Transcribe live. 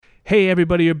Hey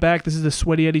everybody, you're back. This is the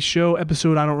Sweaty Eddie Show,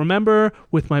 episode I don't remember,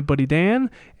 with my buddy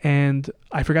Dan. And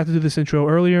I forgot to do this intro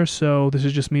earlier, so this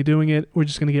is just me doing it. We're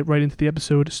just going to get right into the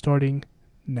episode starting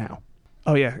now.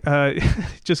 Oh yeah,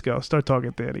 just go. Start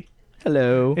talking, Daddy.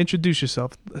 Hello. Introduce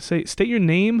yourself. State your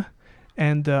name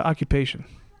and occupation.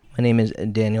 My name is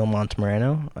Daniel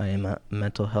Montemoreno. I am a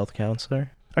mental health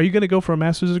counselor. Are you going to go for a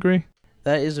master's degree?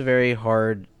 That is a very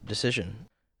hard decision.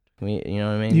 You know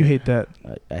what I mean? You hate that.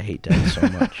 I hate that so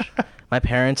much. My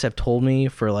parents have told me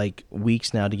for like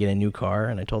weeks now to get a new car,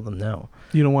 and I told them no.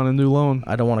 You don't want a new loan?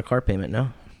 I don't want a car payment,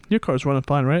 no. Your car's running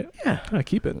fine, right? Yeah.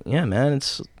 Keep it. Yeah, man.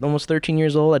 It's almost 13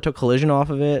 years old. I took collision off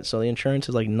of it, so the insurance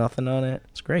is like nothing on it.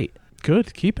 It's great.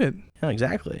 Good. Keep it. Yeah,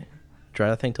 exactly.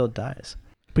 Drive that thing till it dies.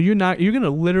 But you're going to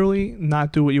literally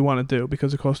not do what you want to do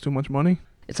because it costs too much money?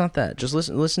 It's not that. Just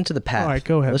listen to the path. All right,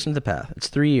 go ahead. Listen to the path. It's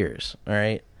 3 years, all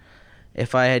right?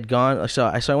 If I had gone, so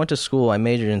I went to school, I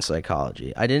majored in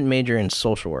psychology. I didn't major in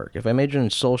social work. If I majored in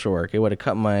social work, it would have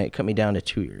cut me down to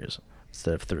 2 years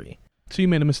instead of 3. So you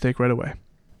made a mistake right away.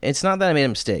 It's not that I made a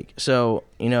mistake. So,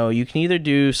 you can either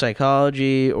do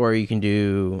psychology or you can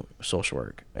do social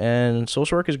work. And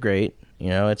social work is great.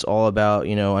 It's all about,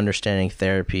 understanding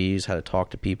therapies, how to talk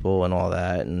to people and all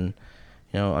that, and,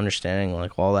 understanding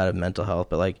like all that of mental health.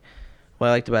 But like what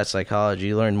I liked about psychology,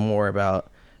 you learned more about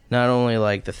not only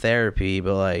like the therapy,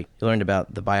 but like you learned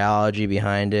about the biology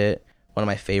behind it. One of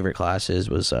my favorite classes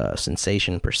was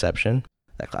sensation perception.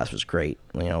 That class was great.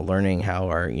 Learning how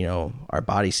our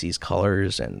body sees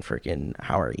colors and freaking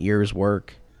how our ears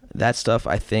work. That stuff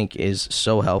I think is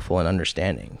so helpful in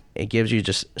understanding. It gives you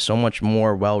just so much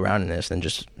more well-roundedness than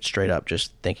just straight up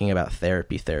just thinking about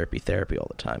therapy all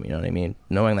the time. You know what I mean?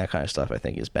 Knowing that kind of stuff I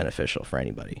think is beneficial for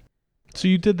anybody. So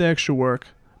you did the extra work,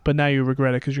 but now you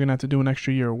regret it because you're going to have to do an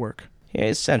extra year of work. Yeah,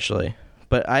 essentially.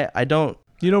 But I don't...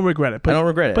 You don't regret it. But, I don't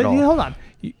regret it at all. But hold on.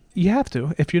 You have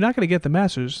to. If you're not going to get the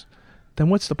master's, then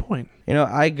what's the point?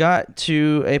 I got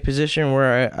to a position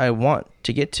where I want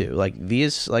to get to.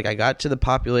 I got to the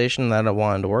population that I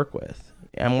wanted to work with.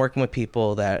 I'm working with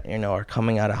people that, are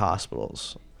coming out of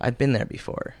hospitals. I've been there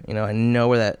before. I know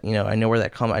where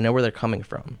they're coming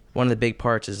from. One of the big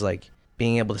parts is like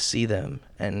being able to see them,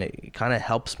 and it kind of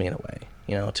helps me in a way,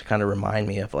 to kind of remind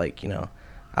me of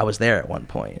I was there at one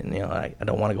point, and I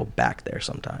don't want to go back there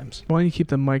sometimes. Why don't you keep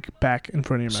the mic back in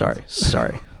front of your mouth?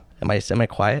 Sorry. Am I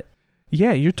quiet?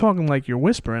 Yeah, you're talking like you're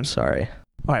whispering. Sorry.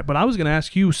 All right, but I was going to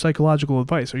ask you psychological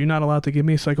advice. Are you not allowed to give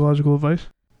me psychological advice?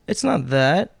 It's not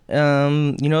that.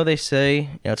 They say,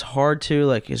 it's hard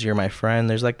to, because you're my friend.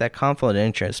 There's, that conflict of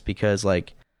interest because,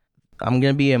 I'm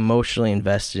going to be emotionally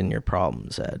invested in your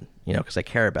problems, Ed, because I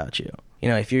care about you.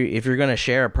 If you're going to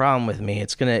share a problem with me,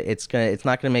 it's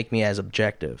not going to make me as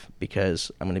objective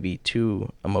because I'm going to be too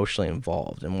emotionally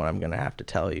involved in what I'm going to have to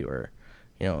tell you or,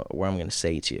 what I'm going to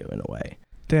say to you in a way.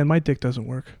 Dan, my dick doesn't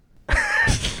work.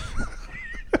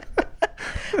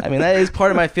 I mean, that is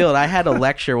part of my field. I had a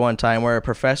lecture one time where a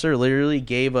professor literally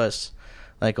gave us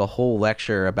a whole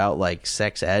lecture about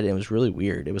sex ed. It was really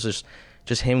weird. It was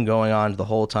just him going on the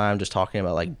whole time, just talking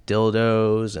about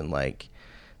dildos and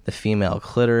the female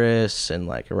clitoris and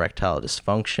erectile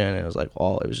dysfunction. It was it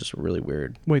was just really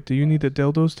weird. Wait, do you need the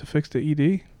dildos to fix the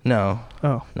ED? No.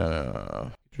 Oh.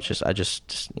 No. I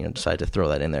just decided to throw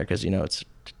that in there because it's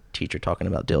teacher talking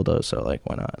about dildos, so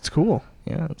why not? It's cool.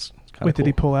 Yeah, it's kind of cool. Wait, did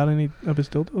he pull out any of his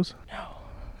dildos?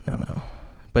 No.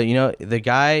 But the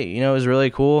guy, is really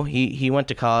cool. He went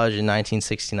to college in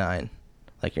 1969,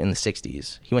 in the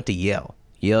 60s. He went to Yale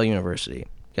University.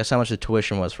 Guess how much the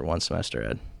tuition was for one semester,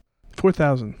 Ed?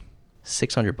 $4,000.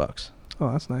 $600.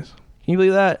 Oh, that's nice. Can you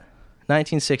believe that?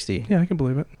 1960. Yeah, I can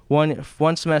believe it.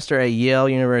 One semester at Yale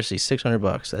University,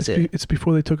 $600. That's it. It's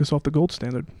before they took us off the gold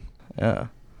standard. Yeah.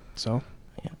 So.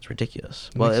 Yeah, it's ridiculous.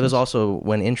 Well, it was also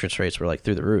when interest rates were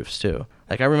through the roofs too.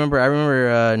 I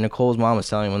remember Nicole's mom was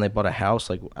telling me when they bought a house,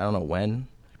 I don't know when,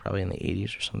 probably in the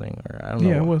 80s or something, or I don't know.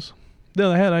 Yeah, it was. No,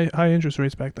 they had high interest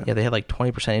rates back then. Yeah, they had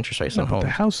 20% interest rates on homes.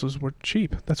 The houses were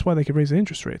cheap. That's why they could raise the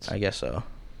interest rates. I guess so.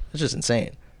 It's just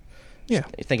insane. Yeah.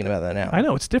 You're thinking about that now. I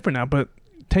know, it's different now, but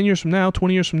 10 years from now,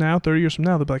 20 years from now, 30 years from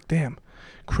now, they'll be like, damn,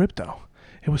 crypto.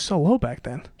 It was so low back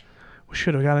then. We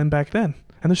should have got in back then.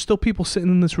 And there's still people sitting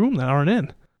in this room that aren't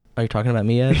in. Are you talking about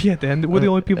me, Ed? Yeah, Dan. We're the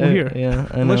only people here. Yeah,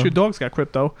 I Unless know. your dog's got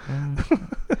crypto.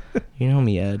 You know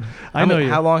me, Ed. I know you.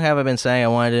 How long have I been saying I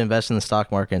wanted to invest in the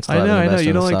stock market and still I know.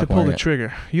 You don't like to pull the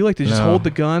trigger. You like to just hold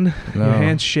the gun, your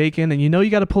hands shaking, and you know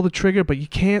you got to pull the trigger, but you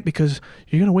can't because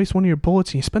you're going to waste one of your bullets,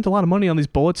 and you spent a lot of money on these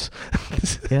bullets.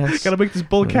 Yes. Got to make this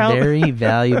bullet count. Very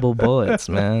valuable bullets,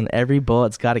 man. Every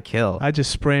bullet's got to kill. I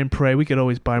just spray and pray. We could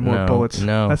always buy more bullets.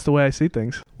 No. That's the way I see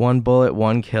things. One bullet,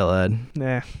 one kill, Ed.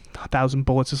 Nah, 1,000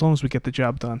 bullets as long as we get the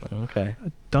job done. Okay.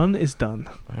 Done is done.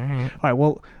 All right. All right,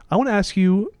 well, I want to ask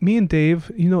you, me and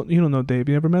Dave, you don't know Dave.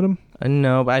 You ever met him?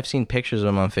 No, but I've seen pictures of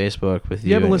him on Facebook with you.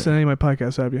 You haven't listened to any of my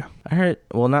podcasts, have you? I heard,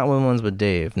 well, not ones with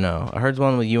Dave, no. I heard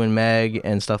one with you and Meg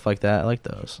and stuff like that. I like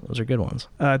those. Those are good ones.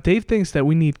 Dave thinks that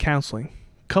we need counseling,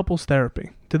 couples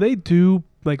therapy. Do they do,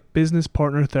 like, business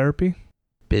partner therapy?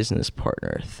 Business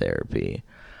partner therapy.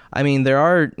 I mean, there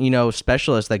are,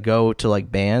 specialists that go to,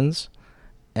 like, bands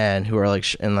and who are,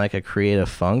 like, in, like, a creative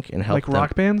funk and help like them.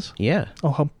 rock bands? Yeah.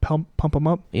 Oh, pump them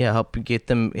up? Yeah, help get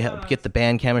the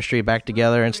band chemistry back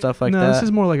together and stuff like that. No, this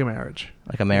is more like a marriage.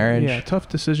 Like a marriage? Yeah, tough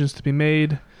decisions to be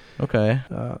made. Okay.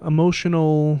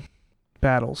 Emotional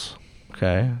battles.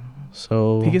 Okay.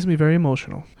 So he gets me very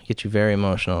emotional. He gets you very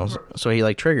emotional. So he,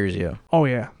 like, triggers you. Oh,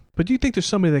 yeah. But do you think there's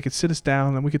somebody that could sit us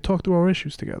down and we could talk through our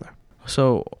issues together?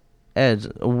 So, Ed,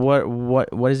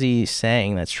 what is he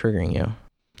saying that's triggering you?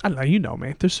 I don't know. You know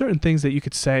me. There's certain things that you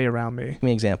could say around me. Give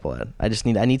me an example, Ed.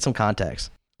 I need some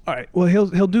context. All right. Well,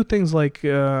 he'll do things like he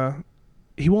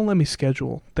won't let me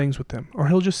schedule things with him, or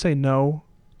he'll just say no,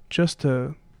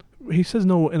 he says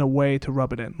no in a way to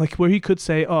rub it in, like where he could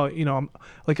say, oh, I'm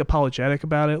like apologetic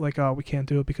about it, like, oh, we can't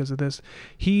do it because of this.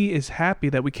 He is happy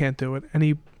that we can't do it, and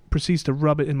he proceeds to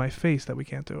rub it in my face that we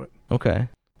can't do it. Okay.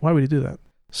 Why would he do that?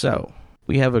 So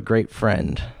we have a great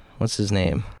friend. What's his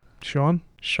name?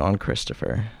 Sean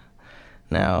Christopher.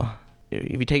 Now,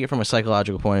 if you take it from a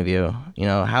psychological point of view,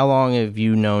 how long have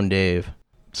you known Dave?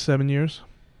 7 years.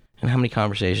 And how many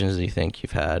conversations do you think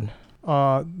you've had?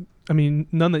 I mean,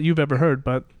 none that you've ever heard,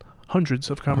 but hundreds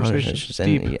of conversations.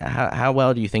 Deep. How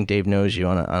well do you think Dave knows you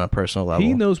on a personal level?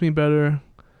 He knows me better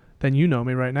than you know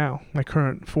me right now, my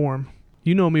current form.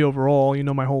 You know me overall, you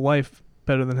know my whole life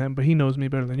better than him, but he knows me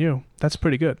better than you. That's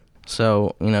pretty good.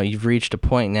 So, you've reached a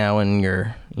point now in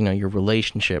your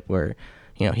relationship where,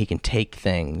 he can take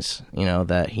things,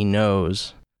 that he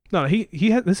knows. No,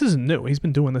 this isn't new. He's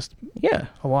been doing this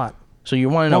a lot. So you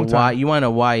want to know why? You want to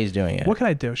know why he's doing it? What can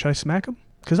I do? Should I smack him?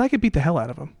 Because I could beat the hell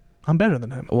out of him. I'm better than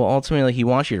him. Well, ultimately, he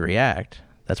wants you to react.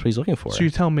 That's what he's looking for. So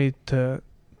you tell me to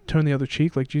turn the other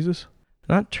cheek like Jesus?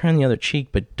 Not turn the other cheek,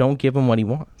 but don't give him what he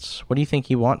wants. What do you think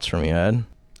he wants from you, Ed?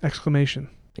 Exclamation.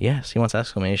 Yes, he wants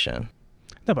exclamation.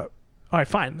 No, but all right,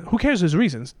 fine. Who cares his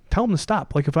reasons? Tell him to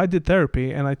stop. Like if I did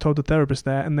therapy and I told the therapist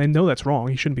that, and they know that's wrong,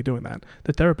 he shouldn't be doing that.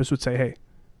 The therapist would say, hey,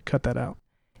 cut that out.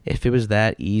 If it was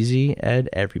that easy, Ed,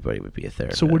 everybody would be a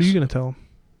therapist. So what are you going to tell him?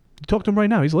 You talk to him right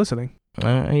now. He's listening.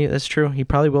 That's true. He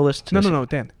probably will listen to this. No,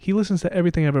 Dan. He listens to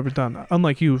everything I've ever done.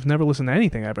 Unlike you, who've never listened to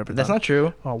anything I've ever done. That's not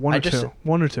true. Oh, one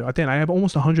or two. Dan, I have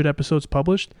almost 100 episodes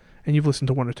published, and you've listened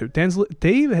to one or two.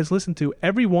 Dave has listened to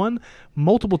every one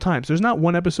multiple times. There's not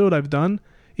one episode I've done,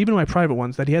 even my private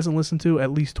ones, that he hasn't listened to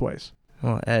at least twice.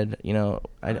 Well, Ed,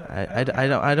 I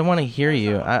don't want to hear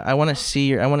you. I want to see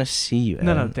you. I want to see you, Ed.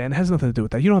 No, Dan, it has nothing to do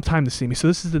with that. You don't have time to see me, so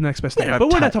this is the next best thing. But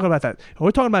we're not talking about that.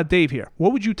 We're talking about Dave here.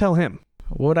 What would you tell him?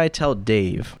 What would I tell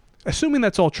Dave? Assuming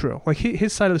that's all true. Like,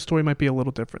 his side of the story might be a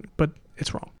little different, but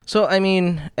it's wrong. So, I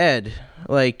mean, Ed,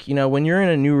 when you're in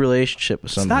a new relationship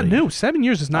with somebody... It's not new. 7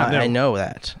 years is not new. I know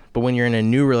that. But when you're in a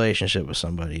new relationship with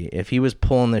somebody, if he was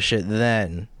pulling this shit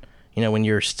then... when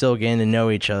you're still getting to know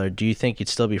each other, do you think you'd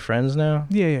still be friends now?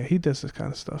 Yeah, he does this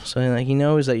kind of stuff. So, he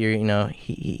knows that you're,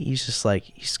 he's just,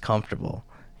 he's comfortable,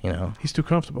 He's too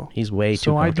comfortable. He's way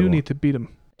too comfortable. So I do need to beat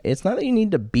him. It's not that you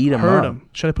need to beat him up. Hurt him.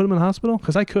 Should I put him in the hospital?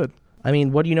 Because I could. I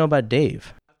mean, what do you know about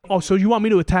Dave? Oh, so you want me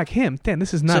to attack him? Dan,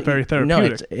 this is not very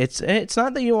therapeutic. No, it's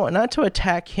not that you want not to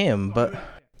attack him, but...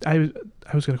 I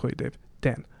was going to call you Dave.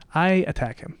 Dan, I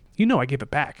attack him. You know I give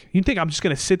it back. You think I'm just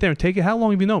going to sit there and take it? How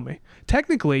long have you known me?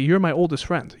 Technically, you're my oldest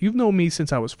friend. You've known me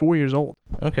since I was 4 years old.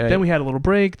 Okay. Then we had a little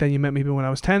break. Then you met me when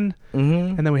I was 10.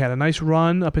 Mm-hmm. And then we had a nice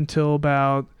run up until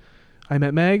about... I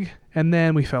met Meg. And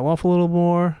then we fell off a little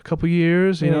more. A couple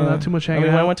years. Not too much hanging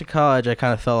out. When I went to college, I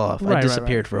kind of fell off. I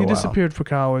disappeared for a while. You disappeared for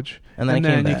college. And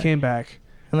then you came back.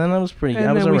 And then that was pretty good.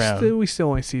 And I was then around. We still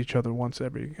only see each other once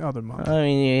every other month. I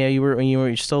mean, yeah, you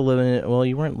were still living. Well,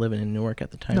 you weren't living in Newark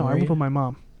at the time. No, I lived with my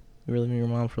mom. You were living with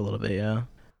your mom for a little bit, yeah.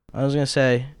 I was gonna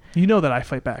say. You know that I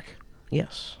fight back.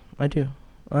 Yes, I do.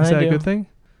 Is that a good thing?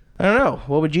 I don't know.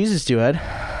 What would Jesus do, Ed?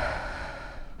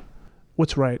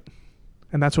 What's right?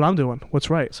 And that's what I'm doing. What's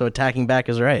right? So attacking back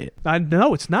is right.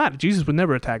 No, it's not. Jesus would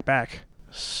never attack back.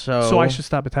 So I should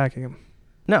stop attacking him.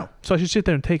 No. So I should sit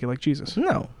there and take it like Jesus.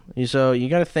 No. So you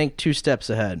got to think 2 steps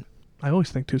ahead. I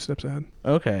always think 2 steps ahead.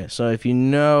 Okay. So if you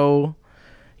know,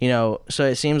 so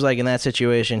it seems like in that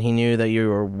situation, he knew that you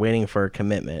were waiting for a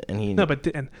commitment. No, but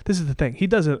and this is the thing. He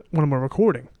does it when we're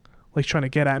recording. Like trying to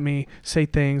get at me, say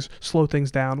things, slow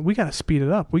things down. We got to speed it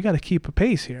up. We got to keep a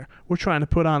pace here. We're trying to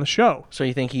put on a show. So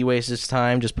you think he wastes his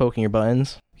time just poking your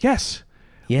buttons? Yes.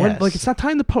 Yes. Like it's not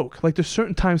time to poke. Like there's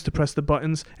certain times to press the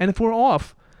buttons. And if we're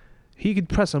off, he could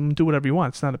press them and do whatever you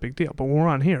want. It's not a big deal. But when we're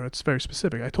on here, it's very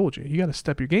specific. I told you. You got to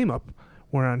step your game up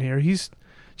when we're on here. He's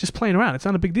just playing around. It's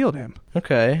not a big deal to him.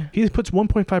 Okay. He puts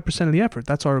 1.5% of the effort.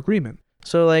 That's our agreement.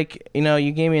 So, like,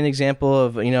 you gave me an example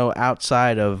of,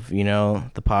 outside of,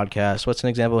 the podcast. What's an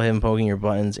example of him poking your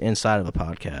buttons inside of a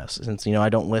podcast? Since, I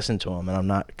don't listen to him and I'm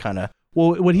not kind of...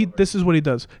 Well, this is what he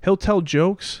does. He'll tell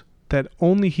jokes that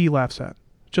only he laughs at.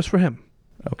 Just for him.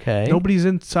 Okay. Nobody's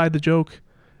inside the joke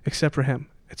except for him.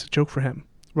 It's a joke for him.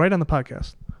 Right on the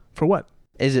podcast. For what?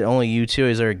 Is it only you two?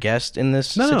 Is there a guest in this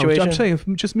situation? No, I'm saying if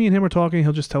just me and him are talking,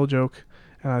 he'll just tell a joke.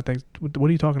 And I think, what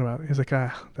are you talking about? He's like,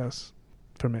 that's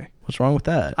for me. What's wrong with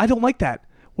that? I don't like that.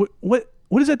 What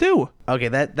does that do? Okay,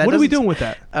 that what are we doing with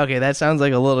that? Okay, that sounds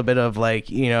like a little bit of like,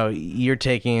 you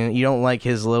don't like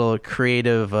his little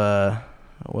creative,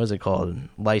 what is it called?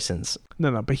 License.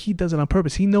 No, but he does it on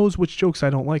purpose. He knows which jokes I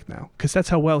don't like now because that's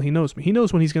how well he knows me. He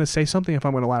knows when he's going to say something if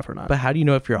I'm going to laugh or not. But how do you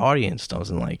know if your audience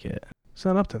doesn't like it? It's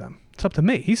not up to them. It's up to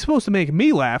me. He's supposed to make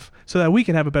me laugh so that we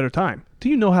can have a better time. Do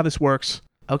you know how this works?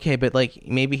 Okay, but like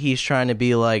maybe he's trying to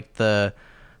be like the,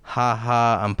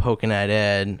 I'm poking at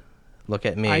Ed. Look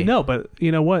at me. I know, but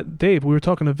you know what, Dave? We were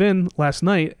talking to Vin last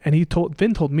night, and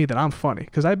Vin told me that I'm funny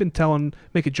because I've been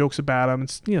making jokes about him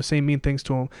and saying mean things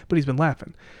to him, but he's been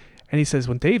laughing. And he says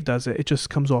when Dave does it, it just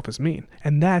comes off as mean,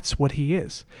 and that's what he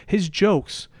is. His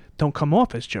jokes don't come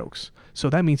off as jokes, so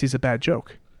that means he's a bad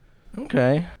joke.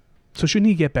 Okay. So shouldn't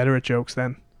he get better at jokes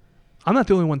then? I'm not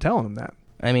the only one telling him that.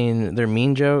 I mean, they're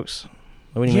mean jokes.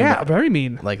 What do you mean? Yeah, very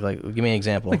mean. Like, give me an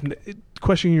example. Like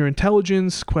questioning your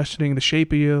intelligence, questioning the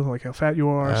shape of you, like how fat you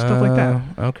are, stuff like that.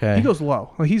 Okay. He goes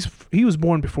low. Like he was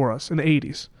born before us in the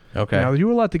 80s. Okay. You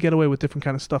were allowed to get away with different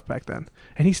kind of stuff back then,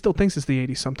 and he still thinks it's the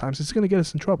 80s. Sometimes it's going to get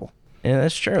us in trouble. Yeah,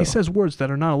 that's true. He says words that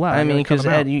are not allowed. I mean, because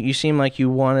Ed, you seem like you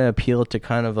want to appeal to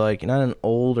kind of like not an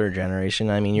older generation.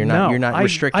 I mean, you're not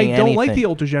restricting anything. I don't like the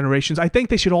older generations. I think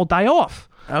they should all die off.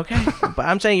 Okay, but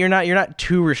I'm saying you're not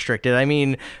too restricted. I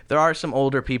mean, there are some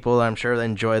older people that I'm sure that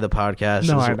enjoy the podcast.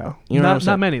 No, I know.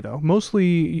 Not many though.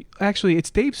 Mostly, actually, it's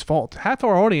Dave's fault. Half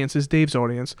our audience is Dave's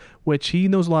audience, which he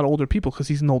knows a lot of older people because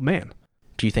he's an old man.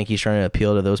 Do you think he's trying to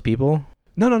appeal to those people?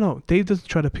 No. Dave doesn't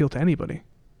try to appeal to anybody.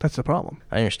 That's the problem.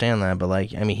 I understand that, but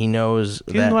like, I mean, he knows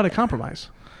he doesn't know how to compromise.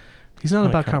 He's not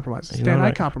about compromise. Dan,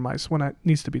 I compromise when it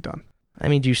needs to be done. I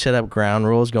mean, do you set up ground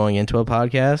rules going into a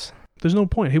podcast? There's no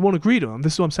point. He won't agree to them.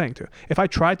 This is what I'm saying to you. If I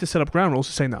tried to set up ground rules,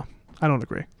 he'd say, no, I don't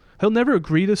agree. He'll never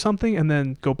agree to something and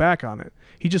then go back on it.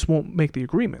 He just won't make the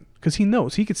agreement because he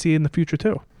knows. He could see it in the future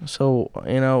too. So,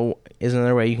 isn't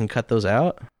there a way you can cut those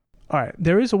out? All right.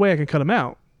 There is a way I can cut them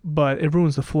out, but it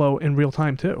ruins the flow in real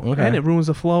time too. Okay. And it ruins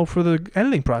the flow for the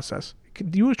editing process.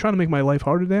 You were trying to make my life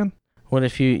harder, Dan? What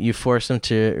if you force him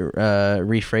to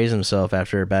rephrase himself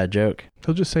after a bad joke?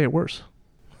 He'll just say it worse.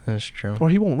 That's true. Or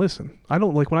he won't listen. I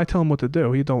don't like when I tell him what to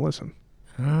do, he don't listen.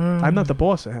 I'm not the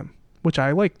boss of him, which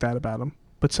I like that about him,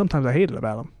 but sometimes I hate it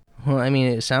about him. Well, I mean,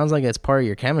 it sounds like it's part of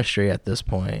your chemistry at this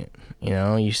point.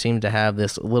 You seem to have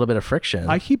this little bit of friction.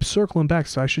 I keep circling back,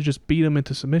 so I should just beat him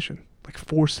into submission. Like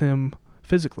force him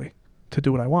physically to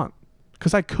do what I want.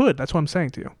 Because I could. That's what I'm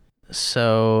saying to you.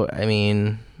 So, I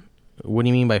mean, what do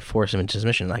you mean by force him into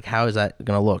submission? Like, how is that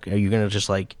going to look? Are you going to just,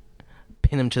 like,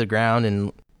 pin him to the ground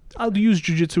and... I'll use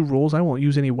jiu-jitsu rules. I won't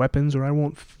use any weapons, or I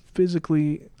won't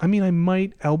physically... I mean, I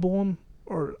might elbow him,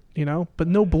 or, but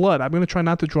no blood. I'm going to try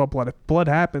not to draw blood. If blood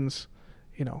happens,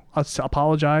 I'll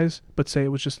apologize, but say it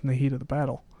was just in the heat of the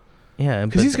battle. Yeah.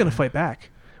 Because he's going to fight back,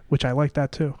 which I like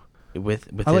that, too. I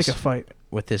like a fight.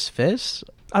 With his fists?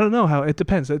 I don't know how. It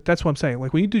depends. That's what I'm saying.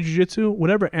 Like, when you do jiu-jitsu,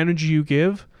 whatever energy you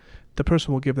give, the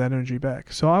person will give that energy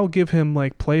back. So I'll give him,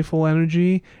 like, playful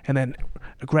energy and then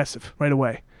aggressive right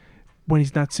away when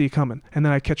he's not see it coming. And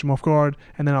then I catch him off guard,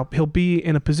 and then he'll be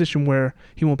in a position where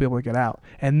he won't be able to get out.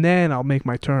 And then I'll make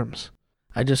my terms.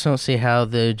 I just don't see how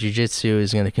the jiu-jitsu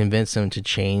is going to convince him to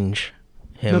change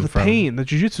him. No, the pain. The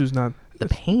jiu-jitsu's not... The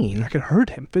pain? I could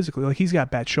hurt him physically. Like, he's got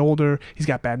bad shoulder. He's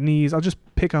got bad knees. I'll just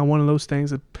pick on one of those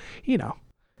things that,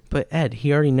 But Ed,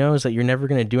 he already knows that you're never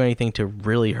going to do anything to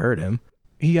really hurt him.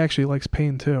 He actually likes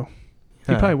pain too.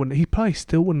 He probably wouldn't. He probably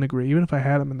still wouldn't agree, even if I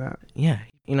had him in that. Yeah,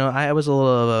 I was a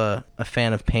little of a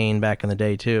fan of pain back in the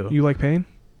day too. You like pain?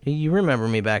 You remember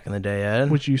me back in the day, Ed?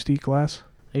 Would you used to eat glass?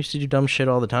 I used to do dumb shit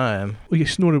all the time. Well, you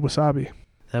snorted wasabi.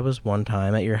 That was one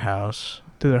time at your house.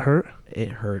 Did it hurt? It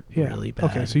hurt really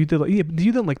bad. Okay, so you did. You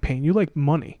didn't like pain. You like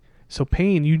money. So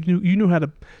pain, you knew how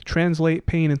to translate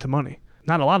pain into money.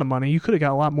 Not a lot of money. You could have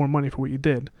got a lot more money for what you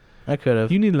did. I could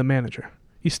have. You needed a manager.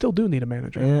 You still do need a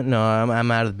manager. No,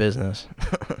 I'm out of the business.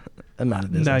 I'm out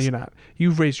of business. No, you're not.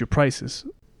 You've raised your prices.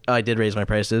 I did raise my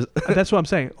prices. That's what I'm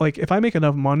saying. Like, if I make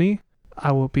enough money,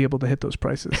 I will be able to hit those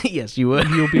prices. Yes, you would.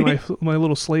 You'll be my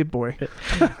little slave boy.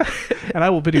 And I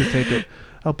will videotape it.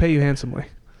 I'll pay you handsomely.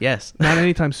 Yes. Not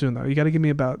anytime soon, though. You got to give me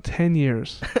about 10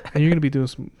 years. And you're going to be doing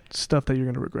some stuff that you're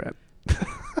going to regret.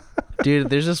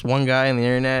 Dude, there's this one guy on the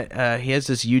internet. He has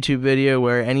this YouTube video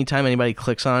where anytime anybody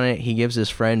clicks on it, he gives his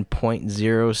friend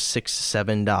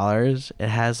 $0.067. It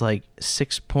has like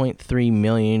 6.3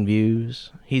 million views.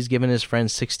 He's given his friend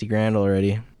 $60,000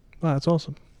 already. Wow, that's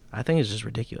awesome. I think it's just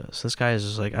ridiculous. This guy is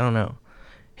just like, I don't know.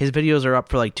 His videos are up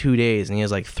for like 2 days and he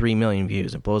has like 3 million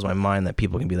views. It blows my mind that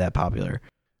people can be that popular.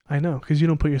 I know, because you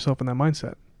don't put yourself in that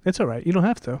mindset. It's all right. You don't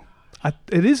have to.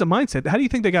 It is a mindset. How do you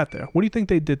think they got there? What do you think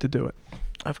they did to do it?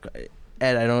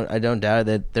 Ed, I don't doubt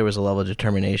that there was a level of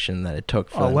determination that it took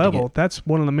for A them level. to get... That's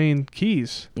one of the main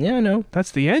keys. Yeah, I know.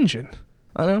 That's the engine.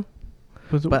 I know.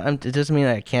 But it doesn't mean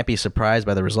I can't be surprised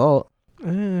by the result.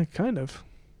 Kind of.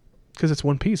 Because it's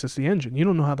one piece. It's the engine. You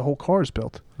don't know how the whole car is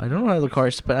built. I don't know how the car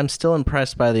is, but I'm still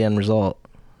impressed by the end result.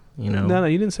 No,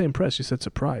 you didn't say impressed. You said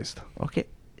surprised. Okay.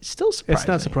 It's still surprising. It's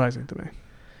not surprising to me.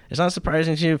 It's not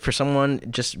surprising to you for someone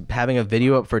just having a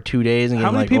video up for 2 days and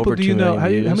getting like over 2 million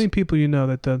views? How many people you know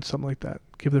that done something like that?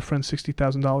 Give their friend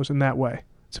 $60,000 in that way.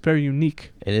 It's very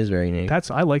unique. It is very unique.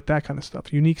 I like that kind of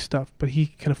stuff. Unique stuff. But he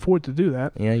can afford to do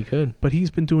that. Yeah, you could. But he's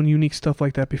been doing unique stuff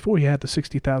like that before he had the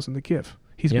 $60,000 to give.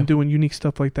 He's been doing unique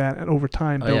stuff like that and over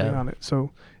time building on it.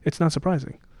 So it's not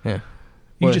surprising. Yeah.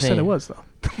 You just said it was though.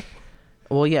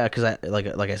 Well, yeah, because like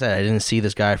I said, I didn't see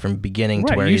this guy from beginning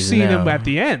to where he's now. You seen him at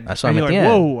the end. I saw him at the end.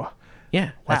 Whoa.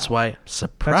 Yeah, that's why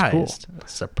surprised. That's cool.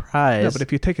 Surprised. Yeah, but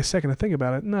if you take a second to think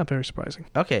about it, not very surprising.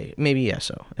 Okay, maybe yeah.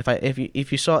 So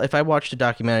if I watched a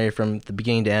documentary from the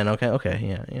beginning to end,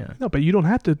 okay, yeah. No, but you don't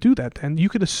have to do that. Then you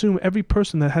could assume every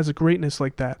person that has a greatness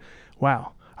like that.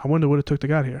 Wow, I wonder what it took to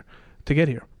get here.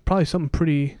 Probably something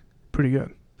pretty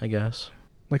good. I guess.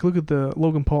 Like look at the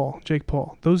Logan Paul, Jake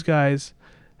Paul. Those guys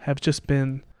have just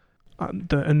been.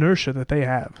 The inertia that they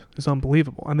have is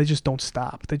unbelievable, and they just don't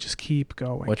stop. They just keep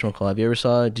going. Did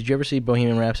you ever see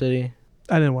Bohemian Rhapsody?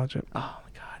 I didn't watch it. Oh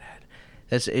my God,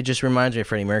 Ed. It just reminds me of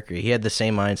Freddie Mercury. He had the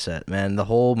same mindset, man. The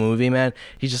whole movie, man.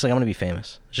 He's just like, I'm gonna be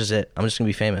famous. It's just it. I'm just gonna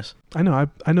be famous. I know.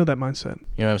 I know that mindset.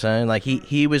 You know what I'm saying? Like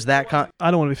he was that. I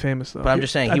don't want to be famous though. But I'm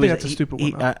just saying. I think that's a stupid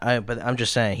one. But I'm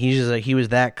just saying. He's just like he was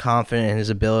that confident in his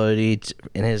ability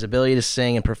to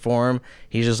sing and perform.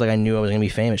 He's just like, I knew I was gonna be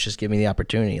famous. Just give me the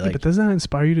opportunity. Yeah, but doesn't that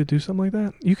inspire you to do something like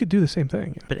that? You could do the same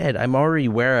thing. But Ed, I'm already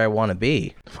where I want to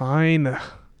be. Fine.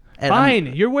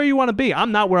 Fine, you're where you want to be.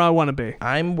 I'm not where I want to be.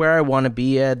 I'm where I want to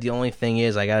be, Ed. The only thing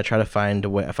is I got to try to find a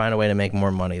way to make more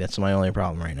money. That's my only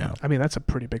problem right now. I mean, that's a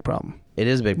pretty big problem. It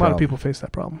is a big problem. A lot of people face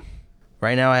that problem.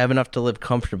 Right now I have enough to live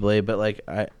comfortably, but like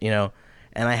and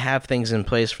I have things in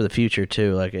place for the future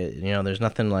too. Like there's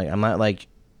nothing like I'm not like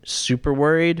super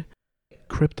worried.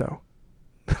 Crypto.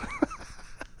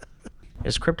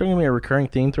 Is crypto going to be a recurring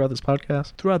theme throughout this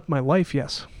podcast? Throughout my life,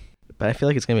 yes. But I feel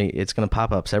like it's gonna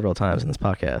pop up several times in this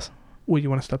podcast. Well, you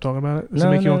want to stop talking about it? Does it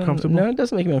make you uncomfortable? No, it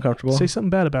doesn't make me uncomfortable. Say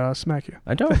something bad about it, I'll smack you.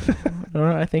 I don't.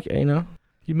 I think, It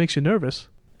makes you nervous.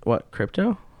 What,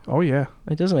 crypto? Oh, yeah.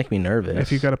 It doesn't make me nervous.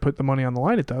 If you got to put the money on the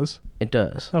line, it does. It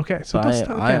does. Okay, so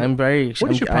I'm very... What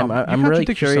is your problem? I'm really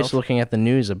curious looking at the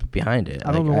news behind it.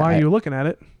 I don't know why you're looking at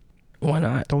it. Why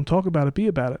not? Don't talk about it, be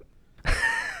about it.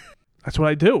 That's what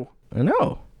I do. I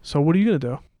know. So what are you going to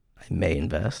do? I may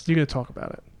invest. You're going to talk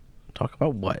about it. Talk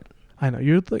about what? I know.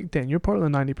 You're like, Dan, you're part of the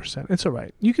 90%. It's all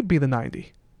right. You could be the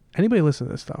 90. Anybody listen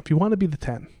to this stuff, if you want to be the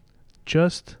 10,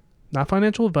 just, not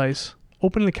financial advice,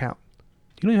 open an account.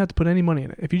 You don't even have to put any money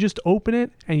in it. If you just open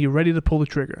it and you're ready to pull the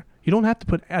trigger, you don't have to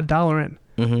put $1 in.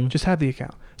 Mm-hmm. Just have the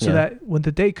account. So that when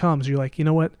the day comes, you're like, you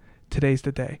know what? Today's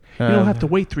the day. You don't have to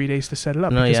wait 3 days to set it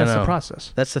up because that's the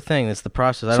process. That's the thing. That's the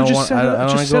process. So I don't want to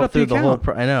go through the whole.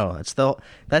 I know. That's the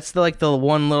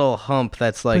one little hump.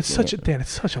 That's like. It's such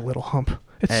a little hump.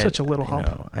 It's such a little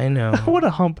hump. I know. What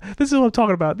a hump. This is what I'm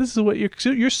talking about. This is what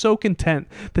you're so content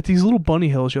that these little bunny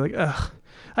hills. You're like, ugh,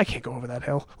 I can't go over that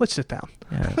hill. Let's sit down.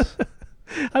 Yes.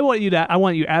 I want you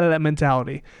out of that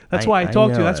mentality. That's why I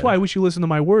talk to you. That's why I wish you listened to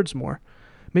my words more.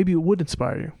 Maybe it would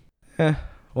inspire you.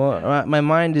 Well, my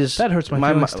mind is... That hurts my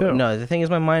feelings, too. No, the thing is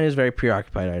my mind is very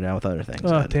preoccupied right now with other things.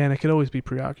 Oh, Dan, it could always be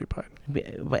preoccupied.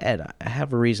 But Ed, I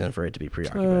have a reason for it to be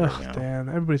preoccupied right now. Dan,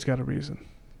 everybody's got a reason.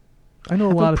 I know I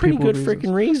have a lot of pretty people good with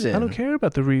freaking reasons. reason. I don't care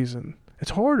about the reason.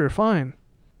 It's harder, fine.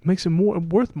 Makes it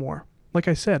worth more. Like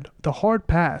I said, the hard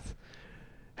path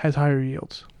has higher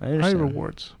yields, I higher understand.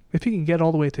 rewards. If you can get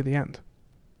all the way to the end.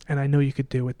 And I know you could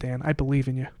do it, Dan. I believe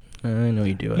in you. I know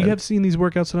you do it. You have seen these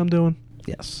workouts that I'm doing?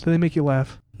 Yes. Do they make you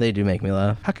laugh? They do make me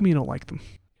laugh. How come you don't like them?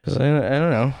 'Cause I don't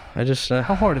know. I just...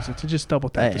 How hard is it to just double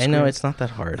tap the I know screen? it's not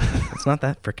that hard. It's not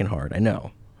that freaking hard. I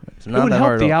know. It's It not would that help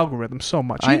hard. the at all. algorithm so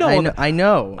much. I know.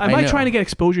 Am I trying to get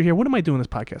exposure here? What am I doing this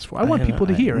podcast for? I want people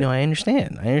to hear it. No, I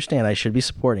understand. I should be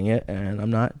supporting it, and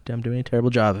I'm not. I'm doing a terrible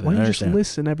job of it. Why I don't you just understand.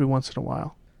 listen every once in a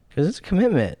while? Because it's a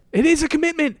commitment. It is a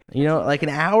commitment. You know, like an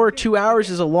hour, 2 hours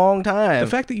is a long time. The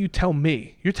fact that you're telling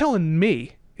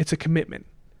me it's a commitment.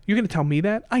 You're going to tell me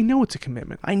that? I know it's a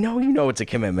commitment. I know you know it's a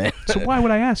commitment. So why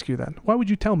would I ask you then? Why would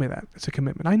you tell me that it's a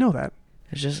commitment? I know that.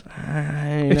 It's just,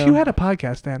 If you had a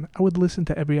podcast, Dan, I would listen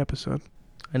to every episode.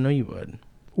 I know you would.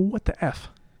 What the F?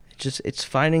 It's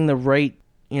finding the right,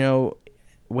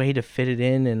 way to fit it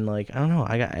in, and like I don't know.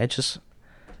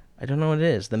 I don't know what it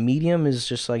is. The medium is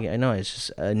just like I know it's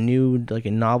just a new, like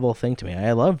a novel thing to me.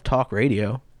 I love talk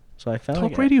radio, so I found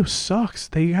Talk radio sucks.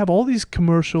 They have all these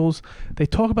commercials. They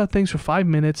talk about things for 5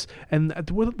 minutes, and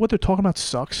what they're talking about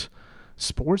sucks.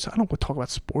 Sports? I don't want to talk about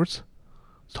sports.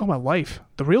 Let's talk about life,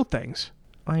 the real things.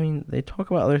 I mean, they talk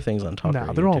about other things on talk radio.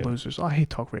 No, they're all too. losers. I hate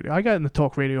talk radio. I got in the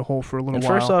talk radio hole for a little And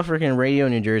while. first off, freaking radio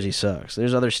in New Jersey sucks.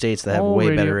 There's other states that have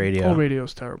way better radio. All radio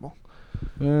is terrible.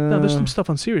 No, there's some stuff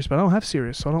on Sirius, but I don't have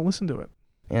Sirius, so I don't listen to it.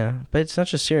 Yeah, but it's not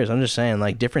just Sirius. I'm just saying,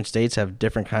 like, different states have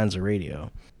different kinds of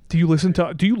radio. Do you listen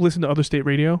to other state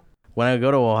radio? When I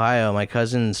go to Ohio, my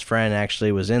cousin's friend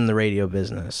actually was in the radio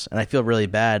business, and I feel really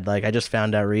bad. Like, I just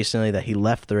found out recently that he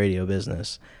left the radio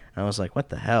business, and I was like, what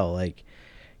the hell? Like,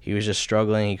 he was just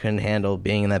struggling. He couldn't handle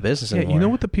being in that business anymore. You know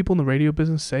what the people in the radio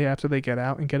business say after they get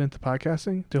out and get into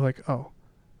podcasting? They're like, oh,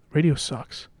 radio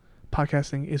sucks.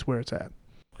 Podcasting is where it's at.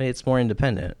 It's more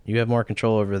independent. You have more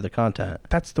control over the content.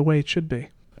 That's the way it should be.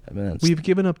 I mean, We've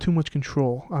given up too much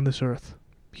control on this earth.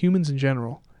 Humans in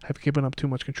general have given up too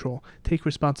much control. Take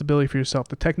responsibility for yourself.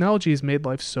 The technology has made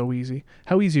life so easy.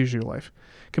 How easy is your life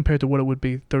compared to what it would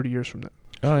be 30 years from now?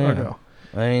 Oh, yeah. Ago?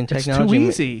 I mean, It's technology, too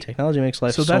easy. Technology makes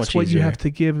life so that's much what easier. you have to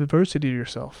give adversity to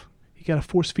yourself. You got to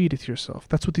force feed it to yourself.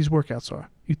 That's what these workouts are.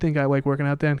 You think I like working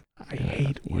out, Dan? I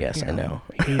hate working Yes, out. I know.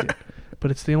 I hate it. But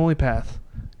it's the only path.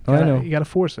 I know. You got to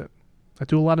force it. I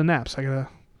do a lot of naps. And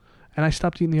I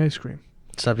stopped eating the ice cream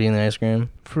Stop eating the ice cream.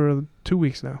 for 2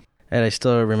 weeks now. And I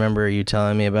still remember you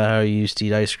telling me about how you used to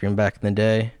eat ice cream back in the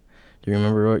day. Do you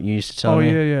remember what you used to tell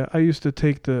me? Yeah. I used to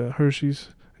take the Hershey's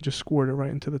and just squirt it right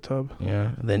into the tub.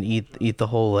 Yeah. Then eat the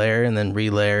whole layer and then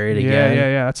re-layer it again.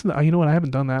 Yeah. That's you know what? I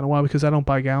haven't done that in a while because I don't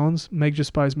buy gallons. Meg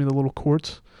just buys me the little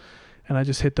quarts, and I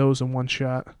just hit those in one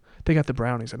shot. They got the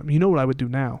brownies in them. You know what I would do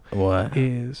now What?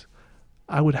 is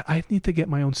I need to get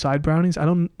my own side brownies. I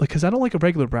don't because I don't like a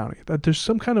regular brownie. There's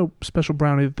some kind of special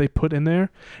brownie that they put in there,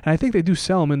 and I think they do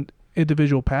sell them in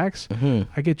individual packs. Mm-hmm.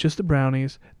 I get just the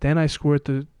brownies, then I squirt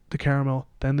the caramel,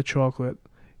 then the chocolate,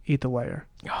 eat the layer,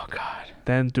 Oh, God.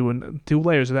 then do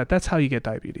layers of that. That's how you get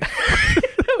diabetes.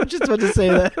 I was just about to say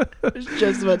that. I was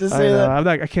just about to I know,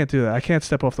 I can't do that. I can't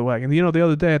step off the wagon. You know, the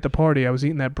other day at the party, I was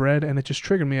eating that bread, and it just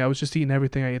triggered me. I was just eating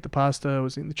everything. I ate the pasta. I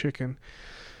was eating the chicken.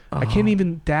 I can't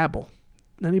even dabble.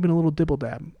 Not even a little dibble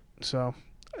dab. So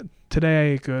today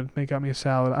I ate good. They got me a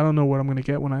salad. I don't know what I'm going to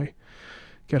get when I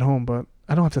get home, but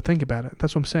I don't have to think about it.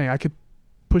 That's what I'm saying. I could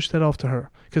push that off to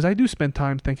her because I do spend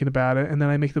time thinking about it, and then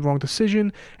I make the wrong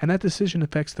decision, and that decision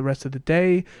affects the rest of the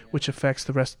day, which affects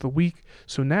the rest of the week.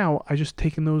 So now I just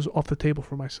taken those off the table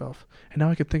for myself, and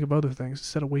now I can think of other things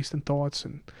instead of wasting thoughts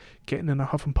and getting in a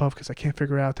huff and puff because I can't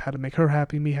figure out how to make her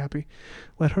happy, me happy.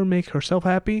 Let her make herself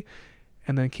happy,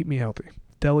 and then keep me healthy.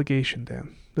 Delegation,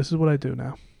 Dan. This is what I do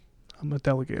now. I'm a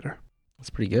delegator.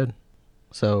 That's pretty good.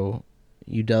 So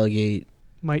you delegate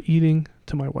My eating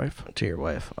to my wife. to your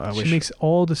wife. She makes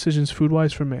all decisions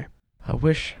food-wise for me. I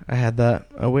wish I had that.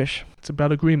 I wish. It's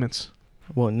about agreements.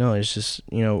 Well, no, it's just,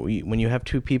 when you have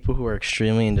two people who are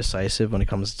extremely indecisive when it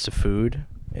comes to food,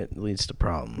 it leads to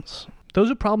problems.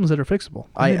 Those are problems that are fixable.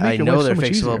 And they I make your know life so they're much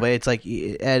fixable, easier. but it's like,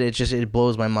 Ed, it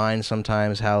blows my mind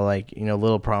sometimes how, like,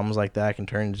 little problems like that can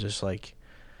turn into just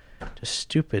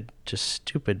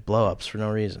stupid blow-ups for no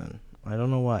reason. I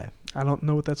don't know why. I don't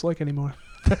know what that's like anymore.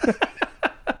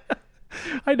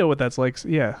 I know what that's like.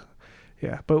 Yeah.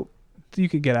 But you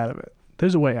can get out of it.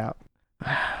 There's a way out. You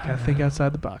gotta think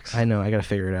outside the box. I know. I gotta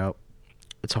figure it out.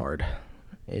 It's hard.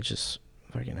 It just,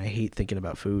 Fucking, I hate thinking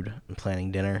about food and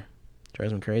planning dinner.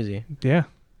 Drives me crazy. Yeah.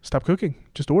 Stop cooking.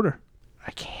 Just order.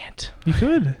 I can't. You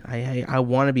could. I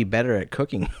want to be better at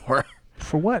cooking more.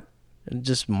 For what?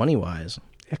 Just money-wise.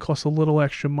 It costs a little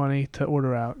extra money to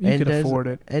order out. You can afford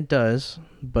it. It does.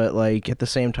 But, like, at the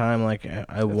same time, like,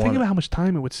 I want... Think about how much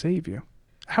time it would save you.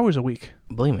 Hours a week.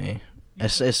 Believe me.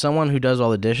 As someone who does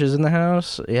all the dishes in the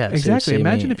house, yeah. Exactly.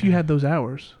 Imagine if you had those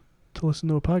hours to listen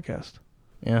to a podcast.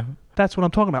 Yeah. That's what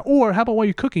I'm talking about. Or how about while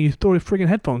you're cooking, you throw your friggin'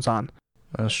 headphones on?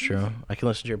 That's true. I can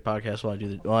listen to your podcast while I do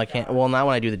the... Well, I can't... Well, not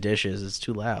when I do the dishes. It's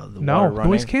too loud. No,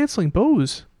 noise canceling.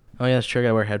 Bose. Oh, yeah, that's true. I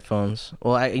gotta wear headphones.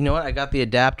 Well, you know what? I got the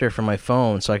adapter for my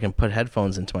phone so I can put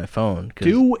headphones into my phone.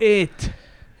 Do it.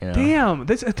 You know, Damn.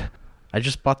 I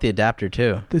just bought the adapter,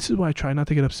 too. This is why I try not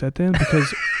to get upset, Dan,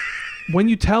 because when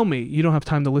you tell me you don't have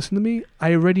time to listen to me,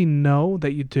 I already know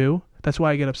that you do. That's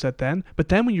why I get upset then. But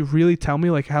then when you really tell me,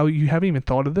 like, how you haven't even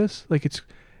thought of this, like, it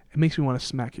makes me want to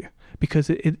smack you. Because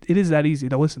it is that easy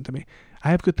to listen to me. I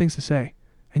have good things to say,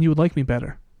 and you would like me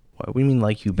better. What do you mean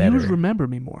like you better? You would remember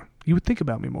me more. You would think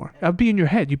about me more. I'd be in your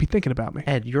head. You'd be thinking about me.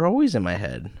 Ed, you're always in my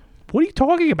head. What are you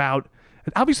talking about?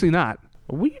 Obviously not.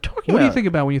 What are you talking What about? do you think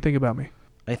about when you think about me?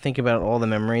 I think about all the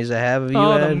memories I have of you,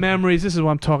 Oh, Ed. the memories. This is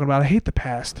what I'm talking about. I hate the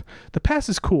past. The past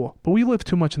is cool, but we live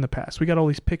too much in the past. We got all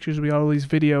these pictures. We got all these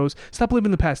videos. Stop living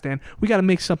in the past, Dan. We got to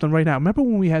make something right now. Remember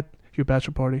when we had your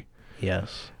bachelor party?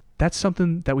 Yes. That's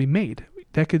something that we made.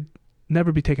 That could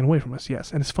never be taken away from us,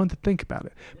 yes. And it's fun to think about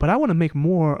it. But I want to make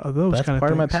more of those kind of things. That's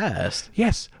part of my past.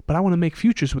 Yes, but I want to make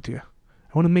futures with you.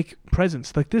 I want to make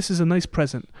presents. Like, this is a nice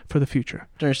present for the future.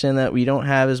 I understand that we don't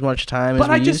have as much time as we used to.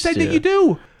 But I just said that you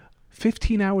do.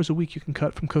 15 hours a week you can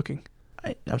cut from cooking.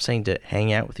 I'm saying to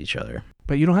hang out with each other.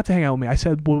 But you don't have to hang out with me. I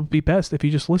said what would be best if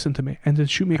you just listen to me and then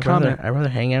shoot me a comment. I'd rather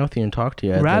hang out with you and talk to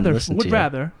you than listen to you.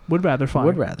 Would rather, fine.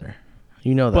 Would rather.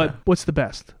 You know that. But what's the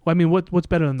best? Well, I mean, what's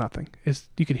better than nothing? Is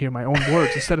you could hear my own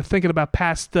words instead of thinking about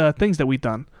past things that we've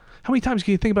done. How many times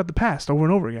can you think about the past over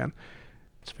and over again?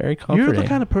 It's very comforting. You're the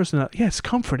kind of person that, yeah, it's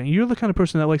comforting. You're the kind of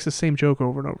person that likes the same joke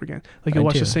over and over again. Like you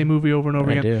watch the same movie over and over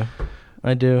again.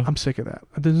 I do. I'm sick of that.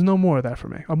 There's no more of that for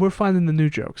me. We're finding the new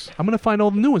jokes. I'm going to find all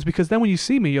the new ones because then when you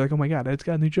see me, you're like, oh my God, it's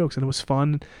got new jokes and it was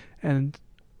fun and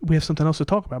we have something else to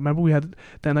talk about. Remember we had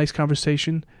that nice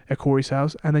conversation at Corey's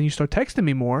house and then you start texting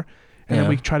me more and then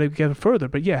we try to get it further.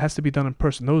 But yeah, it has to be done in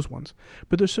person, those ones.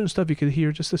 But there's certain stuff you could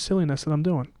hear, just the silliness that I'm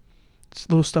doing. It's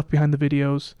little stuff behind the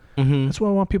videos. Mm-hmm. That's what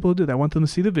I want people to do. I want them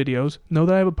to see the videos, know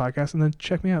that I have a podcast, and then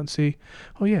check me out and see,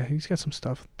 oh yeah, he's got some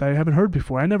stuff that I haven't heard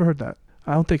before. I never heard that.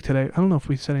 I don't know if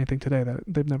we said anything today that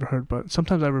they've never heard, but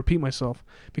sometimes I repeat myself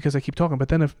because I keep talking. But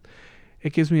then if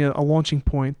it gives me a launching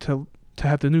point to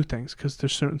have the new things because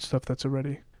there's certain stuff that's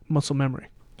already muscle memory.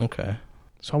 Okay.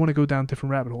 So I want to go down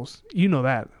different rabbit holes. You know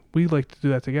that. We like to do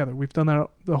that together. We've done that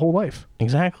the whole life.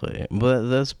 Exactly. But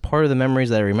that's part of the memories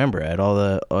that I remember at all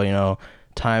the,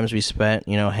 times we spent,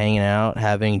 hanging out,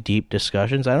 having deep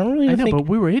discussions. I know, but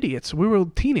we were idiots. We were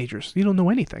teenagers. You don't know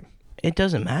anything. It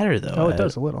doesn't matter though. Oh, it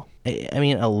does a little. I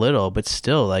mean, a little, but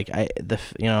still, like I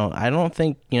don't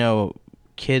think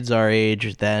kids our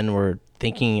age then were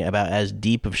thinking about as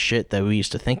deep of shit that we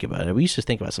used to think about it. We used to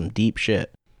think about some deep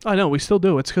shit. I know, we still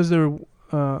do. It's because they're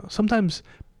sometimes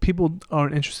people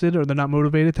aren't interested or they're not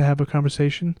motivated to have a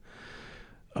conversation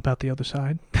about the other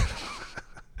side.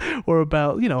 Or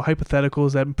about,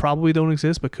 hypotheticals that probably don't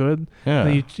exist but could. Yeah.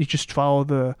 And you just follow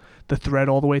the thread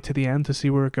all the way to the end to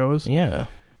see where it goes. Yeah.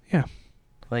 Yeah.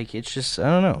 Like, it's just, I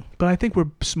don't know. But I think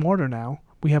we're smarter now.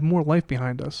 We have more life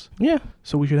behind us. Yeah.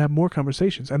 So we should have more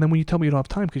conversations. And then when you tell me you don't have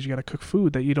time because you got to cook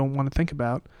food that you don't want to think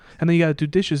about, and then you got to do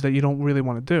dishes that you don't really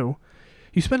want to do,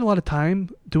 you spend a lot of time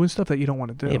doing stuff that you don't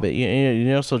want to do. Yeah, but you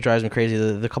know, still drives me crazy.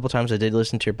 The couple times I did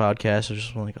listen to your podcast, I was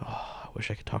just like, I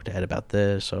wish I could talk to Ed about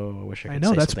this. Oh, I wish I could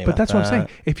say something about that. That's what I'm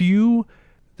saying.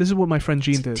 This is what my friend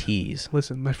Gene did. Tease.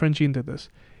 Listen, my friend Gene did this.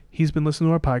 He's been listening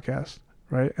to our podcast,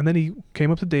 right? And then he came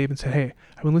up to Dave and said, hey,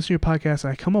 I've been listening to your podcast,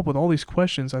 and I come up with all these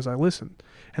questions as I listen.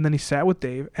 And then he sat with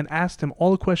Dave and asked him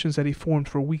all the questions that he formed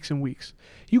for weeks and weeks.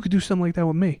 You could do something like that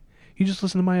with me. You just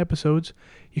listen to my episodes,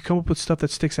 you come up with stuff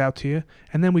that sticks out to you,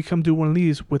 and then we come do one of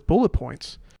these with bullet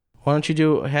points. Why don't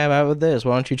you have out with this?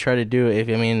 Why don't you try to do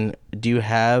it? Do you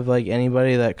have like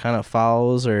anybody that kind of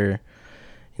follows or,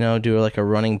 do like a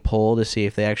running poll to see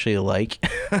if they actually like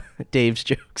Dave's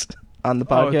jokes on the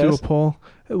podcast? Oh, do a poll?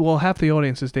 Well, half the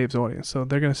audience is Dave's audience, so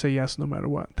they're going to say yes no matter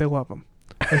what. They love him.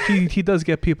 Like he does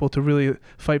get people to really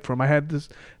fight for him. I had this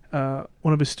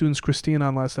one of his students, Christine,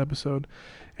 on last episode,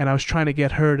 and I was trying to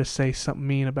get her to say something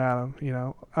mean about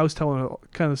him. I was telling her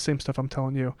kind of the same stuff I'm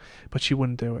telling you, but she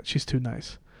wouldn't do it. She's too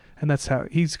nice. And that's how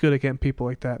he's good at getting people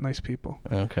like that, nice people.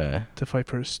 Okay. To fight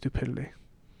for his stupidity.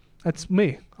 That's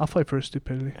me. I'll fight for his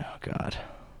stupidity. Oh God.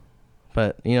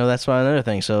 But that's why another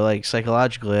thing. So like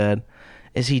psychologically, Ed,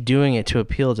 is he doing it to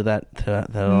appeal to that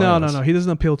No. He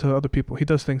doesn't appeal to other people. He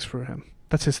does things for him.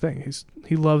 That's his thing.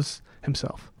 He loves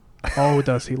himself. Oh,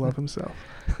 does he love himself?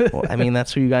 Well, I mean,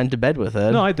 that's who you got into bed with,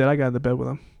 Ed. No, I did. I got into bed with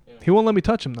him. He won't let me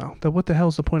touch him though. What the hell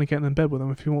is the point of getting in bed with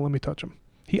him if he won't let me touch him?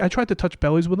 I tried to touch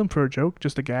bellies with him for a joke,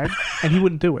 just a gag, and he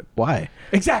wouldn't do it. Why?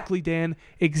 Exactly, Dan.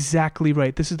 Exactly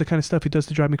right. This is the kind of stuff he does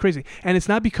to drive me crazy. And it's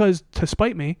not because to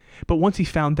spite me, but once he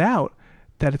found out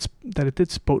that it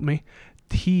did spite me,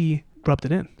 he rubbed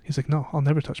it in. He's like, no, I'll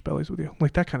never touch bellies with you.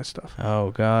 Like that kind of stuff.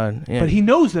 Oh, God. Yeah. But he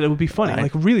knows that it would be funny,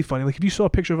 like really funny. Like if you saw a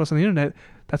picture of us on the internet,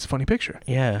 that's a funny picture.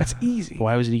 Yeah. That's easy.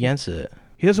 Why was he against it?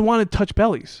 He doesn't want to touch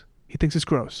bellies. He thinks it's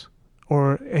gross.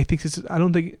 Or I think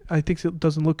it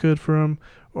doesn't look good for him.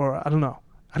 Or I don't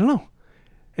know.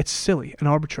 It's silly and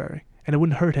arbitrary. And it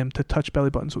wouldn't hurt him to touch belly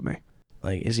buttons with me.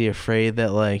 Like, is he afraid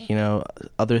that, like,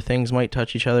 other things might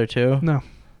touch each other too? No.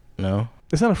 No?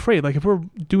 It's not afraid. Like, if we're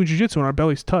doing jiu-jitsu and our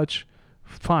bellies touch,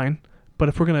 fine. But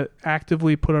if we're going to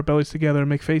actively put our bellies together and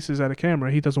make faces at a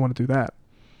camera, he doesn't want to do that.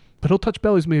 But he'll touch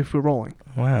bellies with me if we're rolling.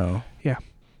 Wow. Yeah.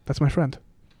 That's my friend.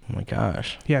 Oh, my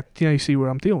gosh. Yeah. You see where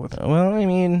I'm dealing with. Well, I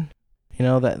mean,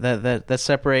 that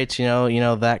separates,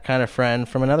 that kind of friend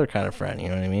from another kind of friend. You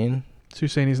know what I mean? So you're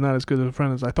saying he's not as good of a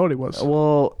friend as I thought he was?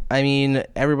 Well, I mean,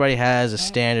 everybody has a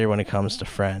standard when it comes to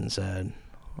friends, Ed.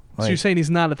 So you're saying he's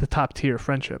not at the top tier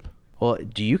friendship? Well,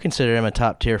 do you consider him a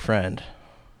top tier friend?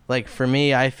 Like, for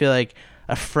me, I feel like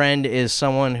a friend is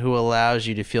someone who allows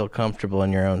you to feel comfortable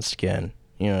in your own skin.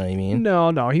 You know what I mean?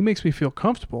 No, he makes me feel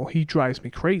comfortable. He drives me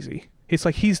crazy. It's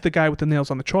like he's the guy with the nails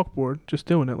on the chalkboard, just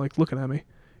doing it, like looking at me.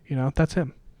 That's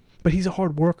him. But he's a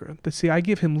hard worker. See, I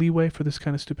give him leeway for this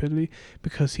kind of stupidity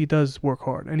because he does work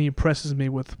hard, and he impresses me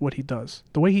with what he does.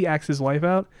 The way he acts his life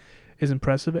out is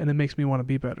impressive, and it makes me want to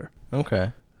be better.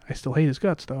 Okay. I still hate his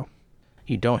guts, though.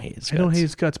 You don't hate his guts? I don't hate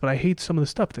his guts, but I hate some of the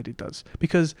stuff that he does.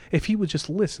 Because if he would just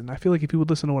listen, I feel like if he would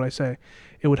listen to what I say,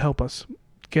 it would help us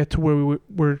get to where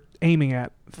we're aiming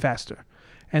at faster.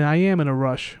 And I am in a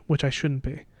rush, which I shouldn't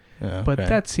be. Okay. But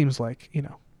that seems like,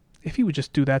 if he would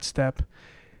just do that step.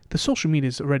 The social media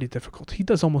is already difficult. He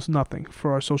does almost nothing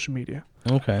for our social media.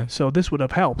 Okay. So this would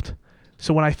have helped.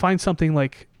 So when I find something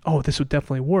like, oh, this would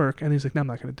definitely work, and he's like, no, I'm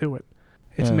not going to do it.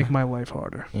 It's making my life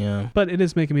harder. Yeah. But it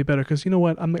is making me better because you know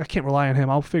what? I can't rely on him.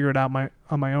 I'll figure it out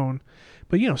on my own.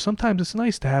 But, sometimes it's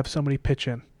nice to have somebody pitch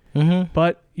in. Mm-hmm.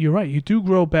 But you're right. You do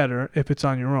grow better if it's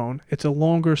on your own. It's a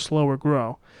longer, slower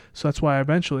grow. So that's why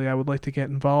eventually I would like to get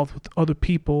involved with other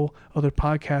people, other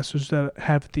podcasters that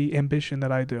have the ambition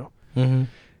that I do. Mm-hmm.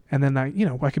 And then I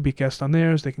could be guest on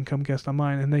theirs. They can come guest on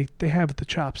mine, and they have the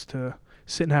chops to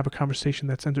sit and have a conversation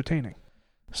that's entertaining.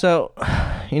 So,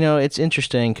 it's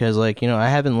interesting because, like, I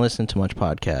haven't listened to much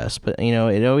podcasts, but,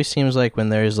 it always seems like when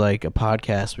there's, like, a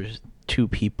podcast with two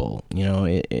people,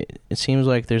 it seems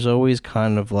like there's always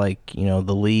kind of, like,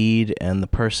 the lead and the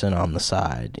person on the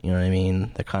side, you know what I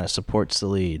mean, that kind of supports the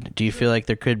lead. Do you feel like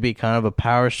there could be kind of a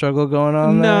power struggle going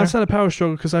on there? No, it's not a power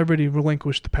struggle because I already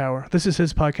relinquished the power. This is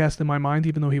his podcast in my mind,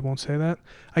 even though he won't say that.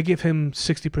 I give him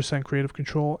 60% creative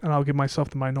control, and I'll give myself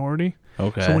the minority.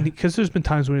 Okay. So because there's been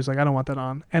times when he's like, I don't want that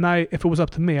on. And if it was up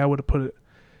to me, I would have put it.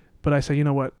 But I say, you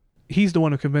know what? He's the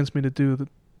one who convinced me to do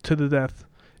To the Death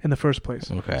in the first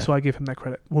place. Okay. So I give him that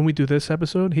credit. When we do this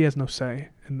episode, he has no say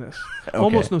in this. Okay.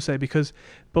 Almost no say because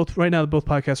both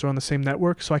podcasts are on the same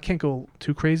network, so I can't go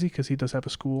too crazy because he does have a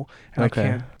school, and Okay. I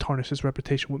can't tarnish his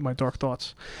reputation with my dark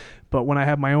thoughts. But when I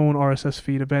have my own RSS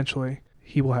feed eventually,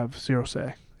 he will have zero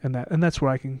say in that. And that's where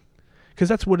I can... Because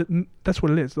that's what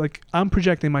it is. Like, I'm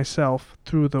projecting myself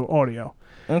through the audio.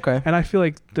 Okay. And I feel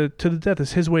like To the Death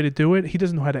is his way to do it. He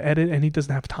doesn't know how to edit, and he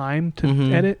doesn't have time to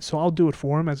edit, so I'll do it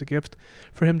for him as a gift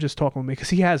for him just talking with me, because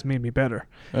he has made me better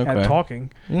at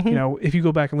talking. Mm-hmm. If you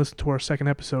go back and listen to our second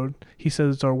episode, he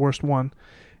says it's our worst one,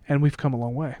 and we've come a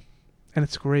long way. And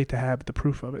it's great to have the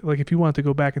proof of it. Like, if you want to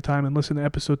go back in time and listen to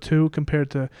episode 2 compared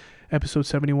to episode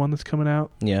 71 that's coming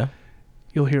out, yeah,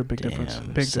 you'll hear a big difference.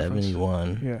 Big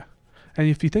 71. difference. Yeah. And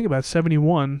if you think about it,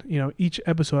 71, each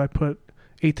episode I put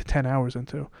 8 to 10 hours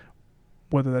into,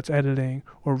 whether that's editing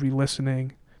or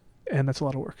re-listening, and that's a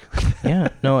lot of work. Yeah.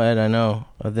 No, Ed, I know.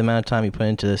 The amount of time you put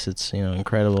into this, it's,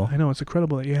 incredible. I know. It's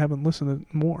incredible that you haven't listened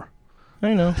to more.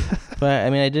 I know. But, I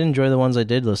mean, I did enjoy the ones I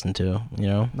did listen to,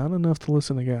 Not enough to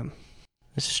listen again.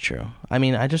 This is true. I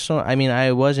mean,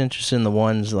 I was interested in the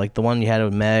ones, like the one you had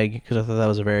with Meg, because I thought that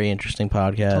was a very interesting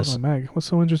podcast. Talk about Meg. What's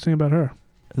so interesting about her?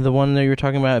 The one that you were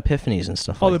talking about, epiphanies and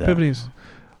stuff like that. Oh, the epiphanies.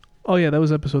 Oh, yeah, that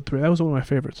was episode 3. That was one of my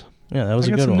favorites. Yeah, that was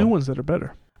a good one. I got some new ones that are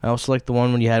better. I also like the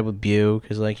one when you had with Bew,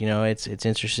 because like, you know, it's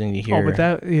interesting to hear. Oh, but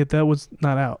that was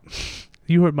not out.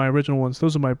 You heard my original ones.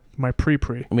 Those are my pre.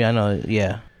 I mean, I know,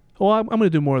 yeah. Well, I'm going to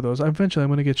do more of those. Eventually, I'm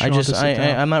going to get Sean to sit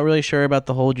down. I'm not really sure about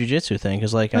the whole jiu-jitsu thing,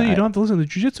 because like... No, you don't have to listen to the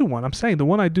jiu-jitsu one. I'm saying the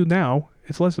one I do now,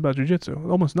 it's less about jiu-jitsu.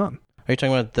 Almost none. Are you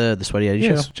talking about the Sweaty Eddie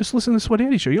Yes, show? just listen to the Sweaty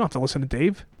Eddie show. You don't have to listen to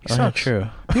Dave. He sucks. True.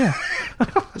 Yeah.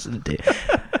 Listen to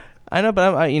Dave. I know,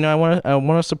 but I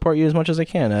want to support you as much as I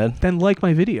can, Ed. Then like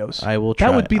my videos. I will try.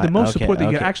 That would be the most support that you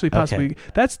okay, could actually possibly...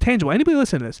 That's tangible. Anybody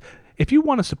listen to this, if you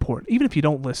want to support, even if you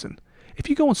don't listen, if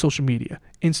you go on social media,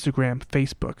 Instagram,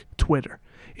 Facebook, Twitter,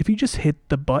 if you just hit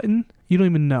the button, you don't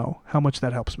even know how much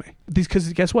that helps me.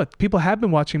 Because guess what? People have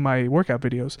been watching my workout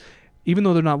videos. Even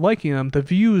though they're not liking them, the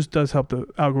views does help the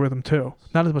algorithm too.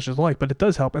 Not as much as like, but it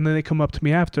does help. And then they come up to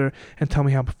me after and tell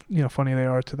me how funny they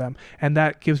are to them, and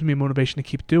that gives me motivation to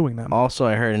keep doing them. Also,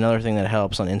 I heard another thing that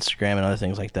helps on Instagram and other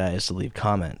things like that is to leave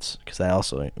comments, because that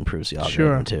also improves the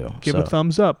algorithm too. Give a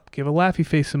thumbs up, give a laughy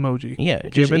face emoji. Yeah,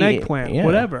 give an eggplant,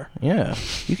 whatever. Yeah,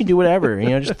 you can do whatever.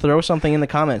 Just throw something in the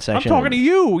comment section. I'm talking to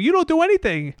you. You don't do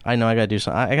anything. I know. I gotta do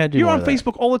something. I gotta do. You're on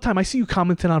Facebook all the time. I see you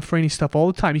commenting on Franny stuff all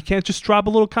the time. You can't just drop a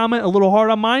little comment, a little heart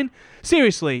on mine.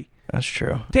 Seriously. That's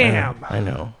true. Damn. I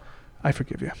know. I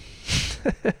forgive you.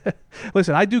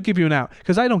 Listen, I do give you an out,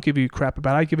 because I don't give you crap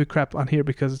about it. I give you crap on here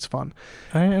because it's fun.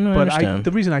 I understand.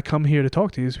 The reason I come here to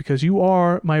talk to you is because you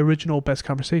are my original best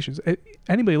conversations.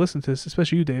 Anybody listen to this,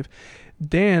 especially you, Dave,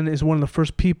 Dan is one of the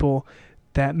first people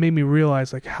that made me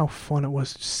realize like how fun it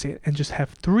was to sit and just have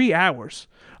 3 hours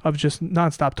of just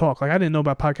nonstop talk. Like, I didn't know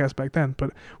about podcasts back then,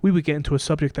 but we would get into a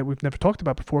subject that we've never talked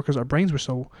about before because our brains were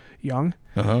so young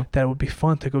that it would be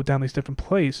fun to go down these different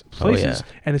places.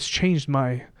 And it's changed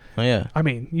my... I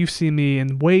mean, you've seen me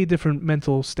in way different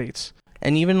mental states.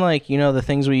 And even like, the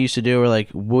things we used to do were like,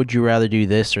 would you rather do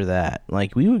this or that?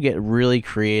 Like, we would get really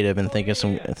creative and think of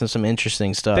some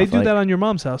interesting stuff. They do that on your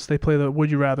mom's house. They play the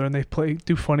Would You Rather, and they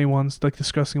do funny ones, like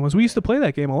disgusting ones. We used to play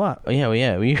that game a lot. Oh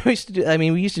yeah. We used to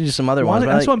do some other ones.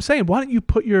 That's what I'm saying. Why don't you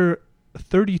put your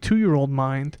 32-year-old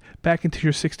mind back into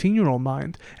your 16-year-old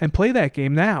mind and play that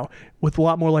game now with a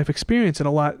lot more life experience and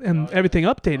everything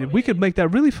updated? We could make that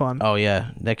really fun. Oh yeah,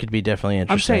 that could be definitely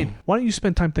interesting. I'm saying, why don't you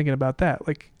spend time thinking about that,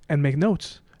 and make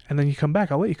notes, and then you come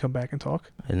back. I'll let you come back and talk.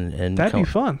 And that'd be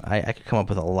fun. I could come up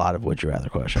with a lot of Would You Rather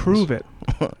questions. Prove it.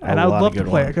 And I'd love to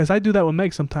play it, because I do that with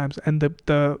Meg sometimes. And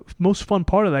the most fun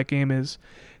part of that game is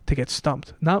to get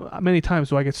stumped. Not many times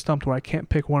do I get stumped where I can't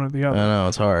pick one or the other. I know,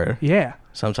 it's hard. Yeah.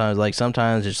 Sometimes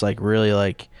it's like really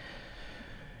like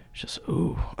just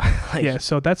ooh. Yeah,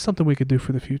 so that's something we could do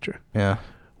for the future. Yeah.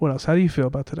 What else? How do you feel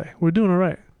about today? We're doing all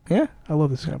right. Yeah. I love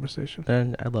this conversation.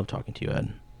 And I love talking to you,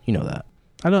 Ed. You know that.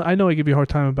 I know I give you a hard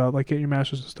time about like getting your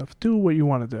masters and stuff. Do what you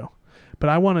want to do. But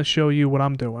I want to show you what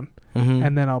I'm doing,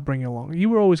 and then I'll bring you along. You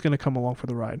were always going to come along for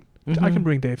the ride. I can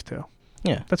bring Dave too.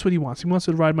 Yeah. That's what he wants. He wants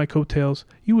to ride my coattails.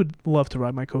 You would love to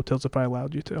ride my coattails if I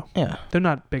allowed you to. Yeah. They're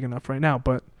not big enough right now,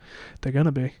 but they're going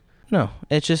to be. No,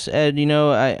 it's just, Ed,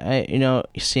 I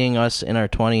seeing us in our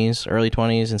 20s, early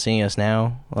 20s, and seeing us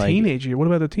now. Like, teenage year. What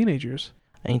about the teenage years?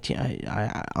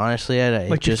 I honestly, Ed,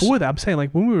 like just, before that, I'm saying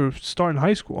like when we were starting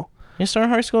high school. You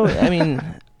starting high school? I mean,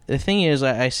 the thing is,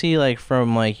 I see like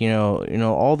from like,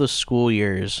 all the school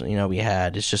years, we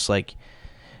had, it's just like,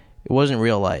 it wasn't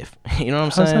real life. You know what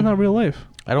I'm saying? How's that not real life?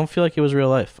 I don't feel like it was real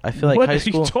life. I feel like what high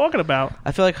school... What are you talking about?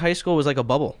 I feel like high school was like a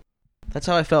bubble. That's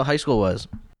how I felt high school was.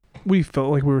 We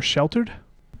felt like we were sheltered?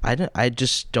 I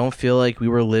just don't feel like we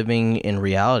were living in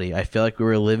reality. I feel like we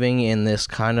were living in this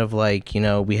kind of like,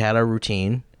 we had our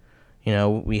routine.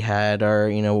 We had our,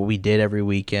 what we did every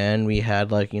weekend. We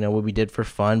had like, what we did for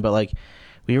fun. But like,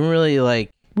 we weren't really like...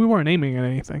 We weren't aiming at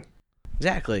anything.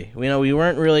 Exactly. We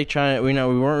weren't really trying... we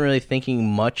weren't really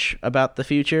thinking much about the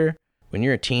future. When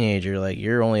you're a teenager, like,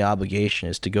 your only obligation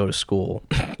is to go to school.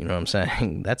 You know what I'm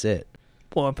saying? That's it.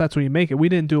 Well, if that's what you make it. We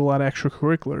didn't do a lot of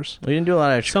extracurriculars. We didn't do a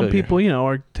lot of extracurriculars. Some people,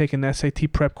 are taking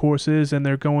SAT prep courses, and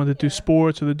they're going to do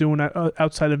sports, or they're doing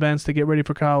outside events to get ready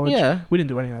for college. Yeah. We didn't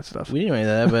do any of that stuff. We didn't do any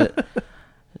of that,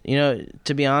 but,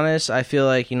 to be honest, I feel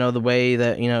like, the way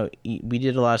that, we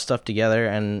did a lot of stuff together,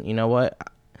 and you know what?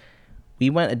 We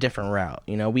went a different route.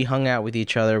 We hung out with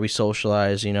each other. We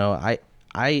socialized.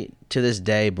 I to this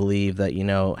day believe that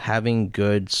having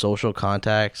good social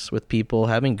contacts with people,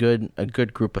 having a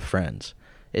good group of friends,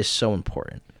 is so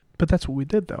important. But that's what we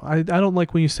did, though. I don't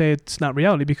like when you say it's not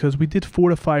reality, because we did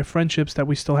fortify friendships that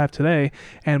we still have today,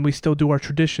 and we still do our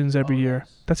traditions every year.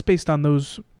 That's based on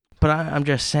those. But I'm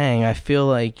just saying, I feel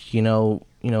like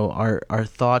our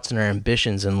thoughts and our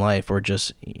ambitions in life were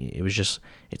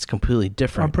it's completely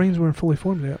different. Our brains weren't fully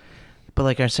formed yet. But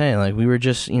like I was saying, like we were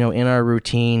just, in our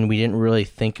routine. We didn't really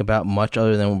think about much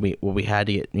other than what we had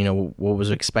to get, what was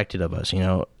expected of us.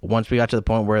 Once we got to the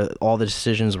point where all the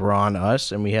decisions were on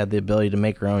us and we had the ability to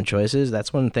make our own choices,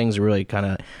 that's when things really kind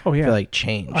of feel like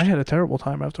changed. I had a terrible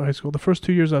time after high school. The first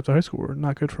 2 years after high school were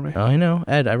not good for me. Oh, I know,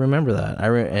 Ed. I remember that.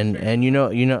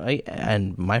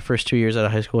 And my first 2 years out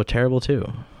of high school were terrible too.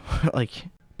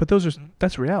 But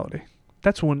that's reality.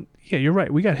 That's when, yeah, you're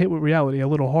right. We got hit with reality a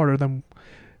little harder than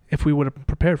if we would have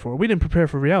prepared for it. We didn't prepare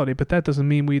for reality, but that doesn't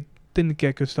mean we didn't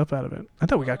get good stuff out of it. I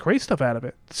thought we got great stuff out of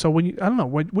it. So I don't know,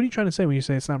 what are you trying to say when you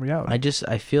say it's not reality?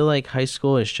 I feel like high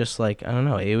school is just like, I don't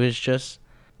know, it was just,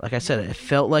 like I said, it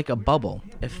felt like a bubble.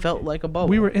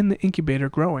 We were in the incubator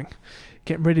growing,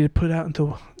 getting ready to put out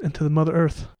into the Mother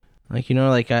Earth. I don't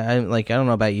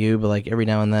know about you, but like every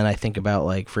now and then I think about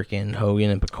like freaking Hogan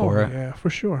and Pecora. Oh, yeah, for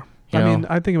sure. I mean,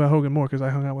 I think about Hogan more because I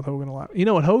hung out with Hogan a lot. You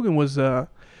know what? Hogan was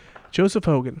Joseph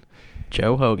Hogan.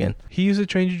 Joe Hogan. He used to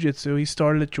train jiu-jitsu. He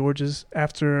started at George's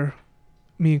after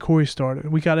me and Corey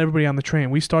started. We got everybody on the train.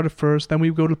 We started first. Then we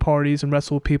would go to parties and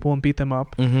wrestle with people and beat them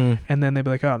up. Mm-hmm. And then they'd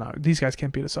be like, oh, no, these guys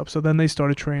can't beat us up. So then they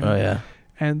started training. Oh, yeah.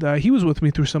 And he was with me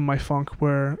through some of my funk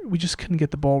where we just couldn't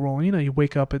get the ball rolling. You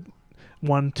wake up at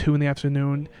 1, 2 in the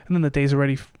afternoon, and then the day's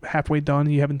already halfway done.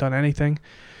 And you haven't done anything.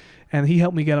 And he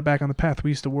helped me get back on the path.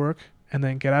 We used to work and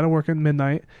then get out of work at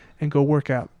midnight and go work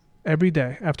out every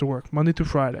day after work, Monday through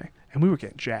Friday. And we were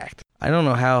getting jacked. I don't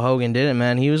know how Hogan did it,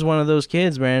 man. He was one of those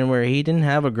kids, man, where he didn't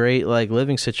have a great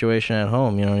living situation at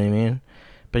home, you know what I mean?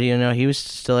 But he was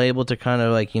still able to kind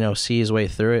of see his way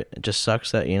through it. It just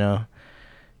sucks that,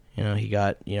 he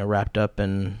got, wrapped up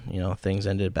and, things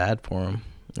ended bad for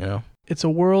him, It's a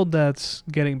world that's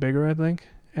getting bigger, I think,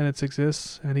 and it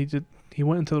exists, and he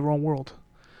went into the wrong world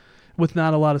with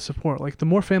not a lot of support. Like, the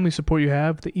more family support you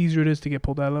have, the easier it is to get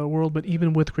pulled out of the world. But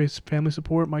even with great family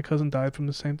support, my cousin died from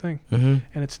the same thing. Mm-hmm.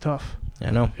 And it's tough.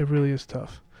 I know. It really is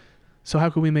tough. So how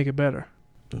can we make it better?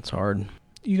 It's hard.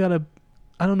 I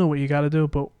don't know what you gotta do,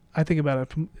 but I think about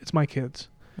it. It's my kids.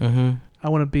 Mm-hmm. I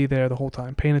want to be there the whole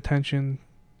time, paying attention.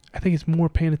 I think it's more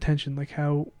paying attention, like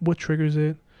what triggers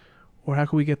it, or how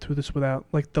can we get through this without,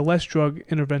 the less drug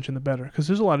intervention, the better. Because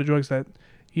there's a lot of drugs that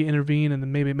you intervene and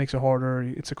then maybe it makes it harder, or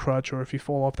it's a crutch, or if you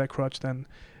fall off that crutch, then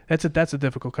that's a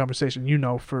difficult conversation.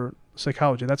 For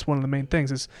psychology, that's one of the main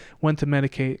things is when to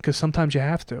medicate, because sometimes you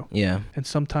have to. Yeah. And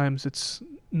sometimes it's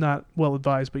not well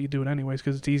advised, but you do it anyways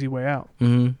because it's the easy way out.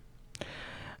 Mm-hmm.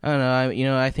 I don't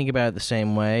know. I think about it the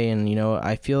same way, and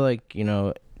I feel like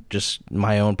just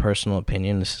my own personal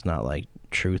opinion. This is not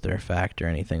truth or fact or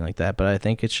anything like that, but I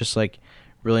think it's just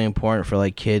really important for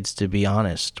kids to be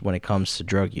honest when it comes to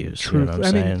drug use. Truth. You know what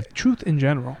I'm saying? Mean, truth in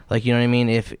general. You know what I mean?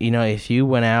 If you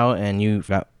went out and you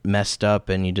got messed up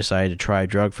and you decided to try a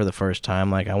drug for the first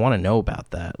time, I want to know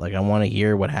about that. I want to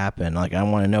hear what happened. I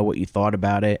want to know what you thought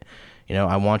about it.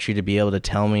 I want you to be able to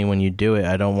tell me when you do it.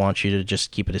 I don't want you to just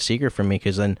keep it a secret from me,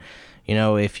 because then,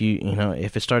 if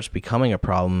if it starts becoming a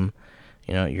problem,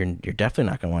 you're definitely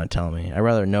not going to want to tell me. I'd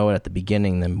rather know it at the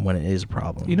beginning than when it is a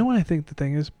problem. You know what I think the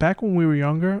thing is? Back when we were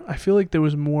younger, I feel like there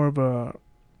was more of a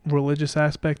religious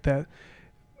aspect that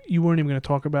you weren't even going to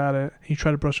talk about it. You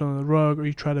try to brush it under the rug, or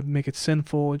you try to make it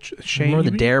sinful. It's shame. More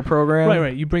the DARE program?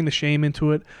 Right. You bring the shame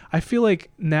into it. I feel like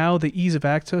now the ease of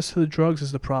access to the drugs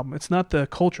is the problem. It's not the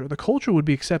culture. The culture would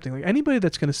be accepting. Anybody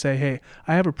that's going to say, hey,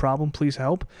 I have a problem, please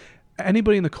help.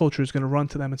 Anybody in the culture is going to run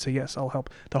to them and say, yes, I'll help.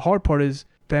 The hard part is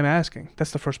them asking.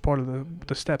 That's the first part of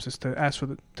the steps, is to ask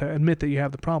to admit that you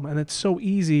have the problem. And it's so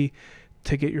easy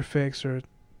to get your fix or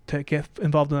to get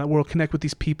involved in that world, connect with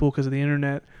these people because of the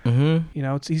internet. Mm-hmm.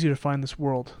 It's easier to find this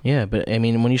world. Yeah, but I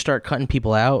mean, when you start cutting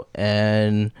people out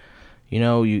and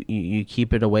you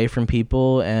keep it away from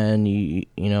people, and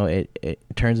it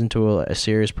turns into a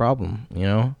serious problem.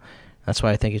 That's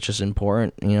why I think it's just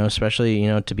important. Especially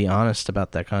to be honest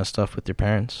about that kind of stuff with your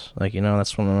parents.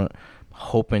 That's what I'm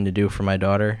hoping to do for my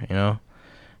daughter.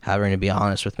 Having her to be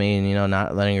honest with me, and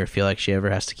not letting her feel like she ever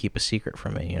has to keep a secret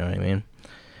from me. You know what I mean?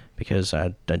 Because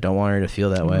I don't want her to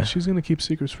feel that way. She's gonna keep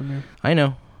secrets from you. I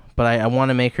know, but I want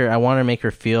to make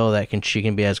her feel that she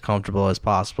can be as comfortable as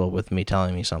possible with me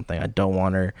telling me something. I don't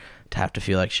want her to have to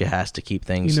feel like she has to keep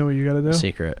things. You know what you gotta do?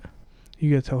 Secret.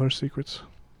 You gotta tell her secrets.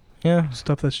 Yeah.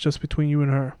 Stuff that's just between you and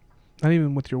her, not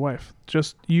even with your wife.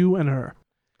 Just you and her.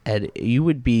 Ed,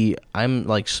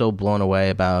 I'm so blown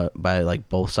away by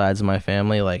both sides of my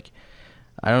family.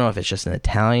 I don't know if it's just an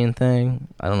Italian thing.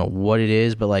 I don't know what it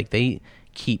is, but they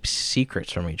keep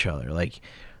secrets from each other.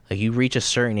 You reach a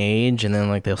certain age and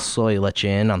then they'll slowly let you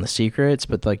in on the secrets,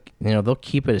 but they'll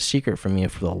keep it a secret from you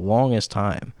for the longest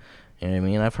time. You know what I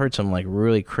mean? I've heard some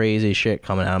really crazy shit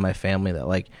coming out of my family that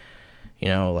You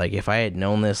know, like if I had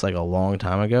known this like a long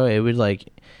time ago, it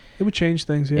would change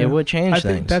things. Yeah, it would change I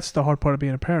things. think that's the hard part of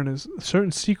being a parent is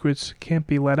certain secrets can't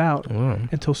be let out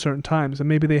until certain times, and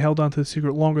maybe they held on to the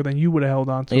secret longer than you would have held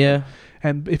on to. Yeah.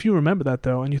 And if you remember that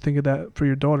though, and you think of that for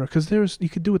your daughter, because you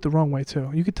could do it the wrong way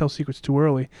too. You could tell secrets too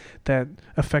early that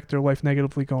affect their life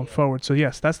negatively going forward. So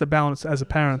yes, that's the balance as a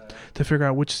parent to figure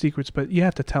out which secrets, but you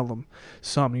have to tell them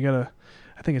some. I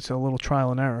think it's a little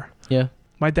trial and error. Yeah.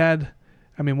 My dad,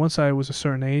 I mean, once I was a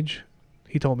certain age,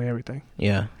 he told me everything.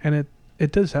 Yeah. And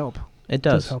it does help. It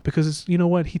does help because it's, you know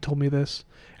what, he told me this,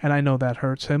 and I know that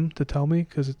hurts him to tell me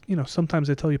because sometimes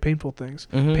they tell you painful things,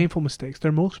 painful mistakes.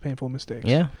 They're most painful mistakes.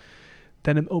 Yeah.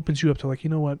 Then it opens you up to like,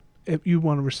 you know what, if you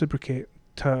want to reciprocate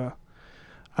to,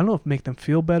 I don't know if make them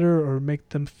feel better or make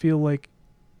them feel like,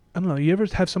 I don't know. You ever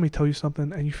have somebody tell you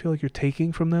something and you feel like you're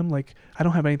taking from them? Like, I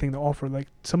don't have anything to offer. Like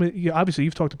obviously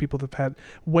you've talked to people that've had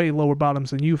way lower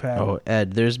bottoms than you've had. Oh,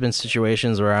 Ed, there's been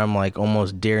situations where I'm like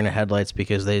almost deer in the headlights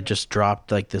because they just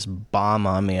dropped like this bomb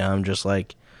on me. I'm just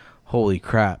like, holy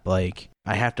crap. Like,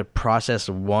 I have to process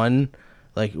one,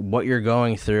 like what you're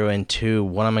going through, and two,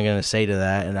 what am I going to say to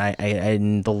that? And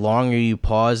I the longer you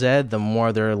pause, Ed, the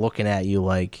more they're looking at you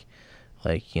like,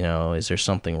 is there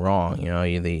something wrong? They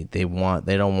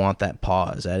don't want that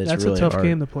pause. That's really a tough hard.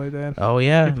 game to play, Dad. Oh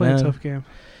yeah, you play a tough game.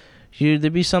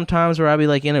 There'd be some times where I'd be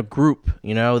like in a group,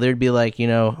 there'd be like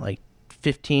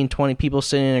 15, 20 people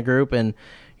sitting in a group, and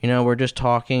we're just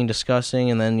talking,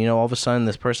 discussing, and then all of a sudden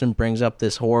this person brings up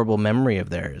this horrible memory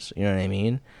of theirs. You know what I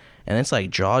mean? And it's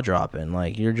like jaw dropping.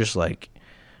 Like you're just like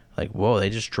whoa, they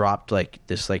just dropped like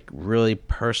this like really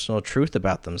personal truth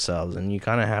about themselves, and you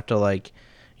kind of have to like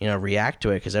react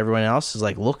to it because everyone else is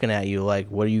like looking at you like,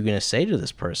 what are you going to say to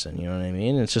this person? You know what I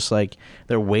mean? It's just like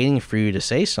they're waiting for you to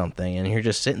say something, and you're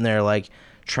just sitting there like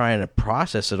trying to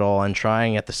process it all and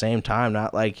trying at the same time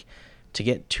not like to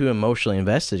get too emotionally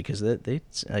invested because they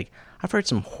like, I've heard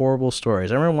some horrible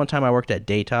stories. I remember one time I worked at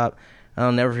Daytop.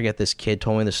 I'll never forget, this kid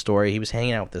told me the story. He was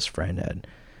hanging out with this friend, Ed,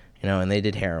 and they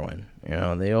did heroin.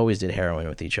 They always did heroin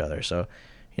with each other. So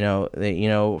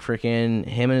freaking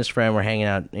him and his friend were hanging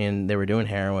out and they were doing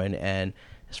heroin, and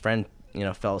his friend,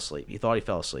 fell asleep. He thought he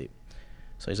fell asleep.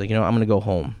 So he's like, I'm going to go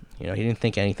home. He didn't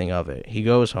think anything of it. He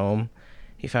goes home.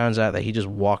 He finds out that he just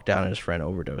walked out on his friend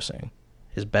overdosing.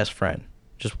 His best friend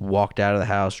just walked out of the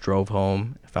house, drove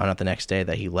home, found out the next day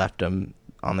that he left him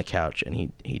on the couch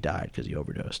and he died because he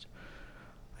overdosed.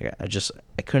 Like,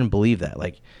 I couldn't believe that.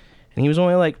 Like, and he was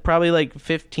only like probably like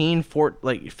 15,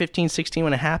 16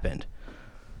 when it happened.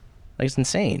 Like, it's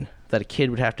insane that a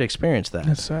kid would have to experience that.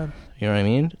 That's sad. You know what I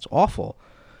mean? It's awful.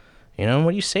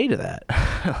 What do you say to that?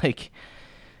 Like,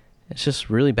 it's just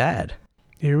really bad.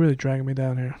 You're really dragging me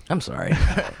down here. I'm sorry.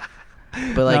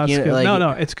 But like,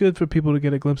 no, it's good for people to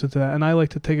get a glimpse into that, and I like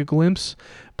to take a glimpse.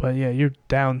 But yeah, you're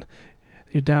down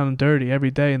and dirty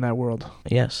every day in that world.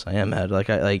 Yes, I am, Ed. Like,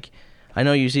 I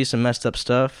know you see some messed up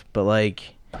stuff, but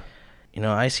like,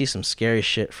 I see some scary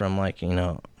shit from like,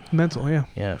 mental, yeah.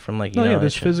 Yeah, from like,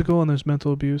 there's physical and there's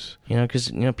mental abuse.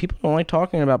 Because, people don't like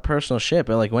talking about personal shit,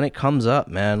 but like when it comes up,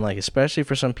 man, like especially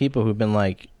for some people who've been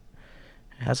like,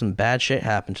 had some bad shit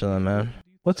happen to them, man.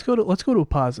 Let's go to a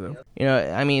positive.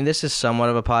 I mean, this is somewhat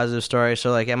of a positive story.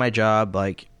 So like at my job,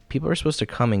 like people are supposed to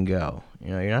come and go.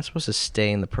 You're not supposed to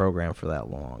stay in the program for that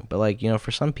long. But like,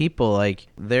 for some people, like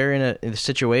they're in a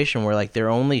situation where like their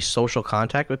only social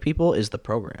contact with people is the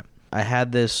program. I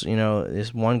had this,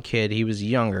 this one kid, he was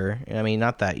younger. I mean,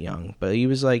 not that young, but he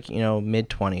was like,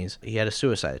 mid-20s. He had a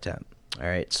suicide attempt. All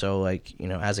right. So like,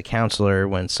 as a counselor,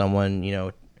 when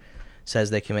someone, says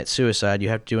they commit suicide, you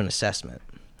have to do an assessment.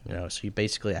 So you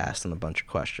basically ask them a bunch of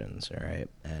questions, all right?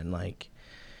 And like,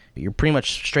 you're pretty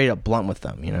much straight up blunt with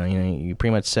them. You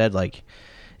pretty much said like,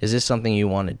 is this something you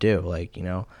want to do? Like,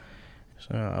 So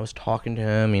I was talking to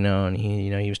him, and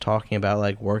he was talking about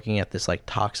like working at this like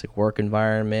toxic work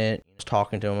environment. I was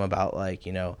talking to him about like,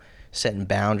 setting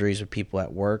boundaries with people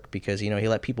at work because, he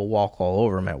let people walk all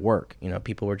over him at work.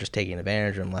 People were just taking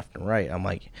advantage of him left and right. I'm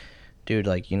like, dude,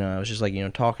 like, I was just like,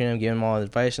 talking to him, giving him all the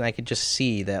advice, and I could just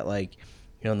see that like,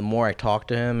 the more I talked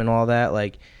to him and all that,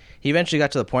 like, he eventually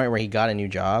got to the point where he got a new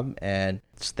job, and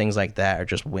things like that are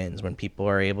just wins when people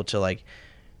are able to like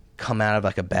come out of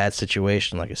like a bad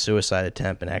situation, like a suicide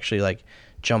attempt, and actually like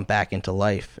jump back into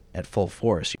life at full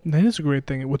force. That is a great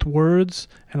thing. With words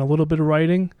and a little bit of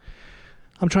writing,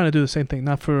 I'm trying to do the same thing.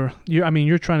 Not for you. I mean,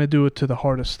 you're trying to do it to the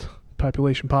hardest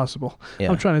population possible. Yeah.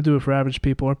 I'm trying to do it for average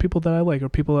people or people that I like or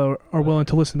people that are willing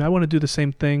to listen to me. I want to do the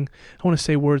same thing. I want to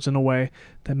say words in a way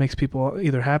that makes people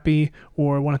either happy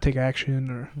or want to take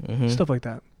action or stuff like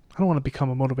that. I don't want to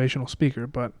become a motivational speaker,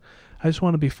 but I just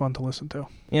want to be fun to listen to.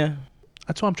 Yeah.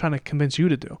 That's what I'm trying to convince you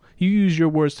to do. You use your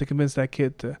words to convince that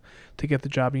kid to get the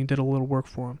job, and you did a little work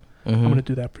for him. I'm going to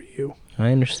do that for you.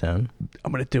 I understand.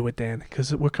 I'm going to do it, Dan,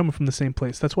 because we're coming from the same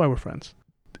place. That's why we're friends.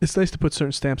 It's nice to put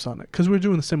certain stamps on it, because we're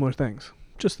doing similar things,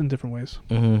 just in different ways.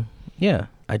 Yeah.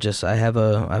 I have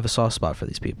a soft spot for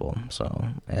these people. So,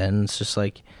 and it's just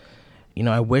like, you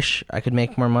know, I wish I could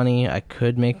make more money. I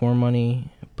could make more money,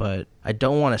 but I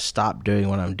don't want to stop doing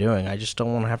what I'm doing. I just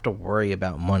don't want to have to worry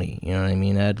about money. You know what I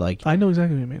mean, Ed? Like, I know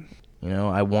exactly what you mean. You know,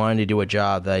 I wanted to do a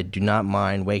job that I do not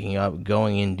mind waking up,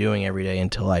 going and doing every day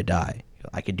until I die.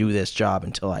 I could do this job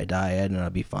until I die, Ed, and I'll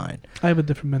be fine. I have a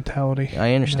different mentality.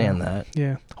 I understand that.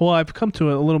 Yeah. Well, I've come to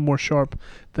it a little more sharp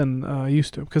than I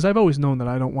used to, because I've always known that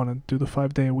I don't want to do the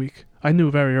 5-day a week. I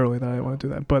knew very early that I didn't want to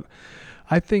do that, but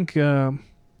I think I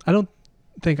don't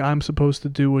think I'm supposed to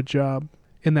do a job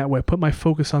in that way. Put my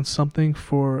focus on something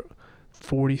for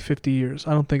 40, 50 years.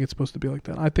 I don't think it's supposed to be like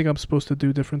that. I think I'm supposed to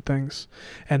do different things,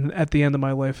 and at the end of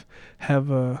my life have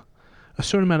a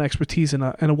certain amount of expertise in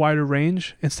a wider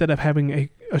range, instead of having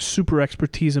a super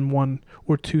expertise in one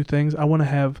or two things. I want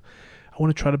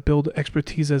to try to build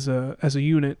expertise as a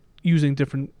unit using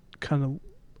different kind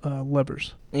of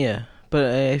levers. Yeah, but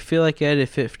I feel like, Ed,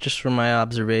 if just from my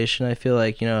observation, I feel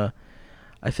like, you know,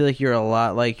 I feel like you're a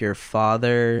lot like your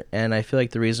father, and I feel like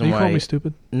the reason why... You call me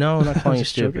stupid? No, I'm not calling you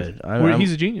stupid.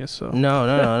 He's a genius, so... No,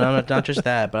 not just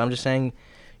that, but I'm just saying,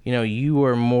 you know, you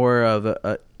are more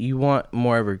of you want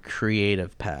more of a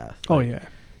creative path. Oh, yeah.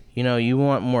 You know, you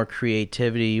want more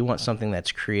creativity. You want something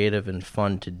that's creative and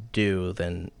fun to do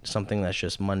than something that's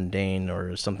just mundane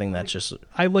or something that's just...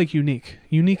 I like unique.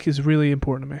 Unique is really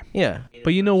important to me. Yeah.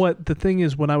 But you know what? The thing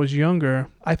is, when I was younger,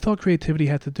 I thought creativity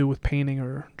had to do with painting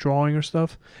or drawing or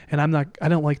stuff. And I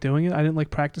don't like doing it. I didn't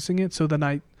like practicing it. So then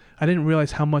I didn't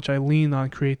realize how much I leaned on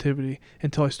creativity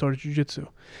until I started jiu-jitsu.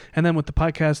 And then with the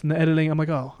podcast and the editing, I'm like,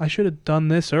 oh, I should have done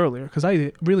this earlier, because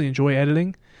I really enjoy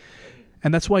editing.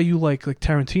 And that's why you like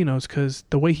Tarantino's, because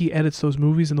the way he edits those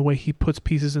movies and the way he puts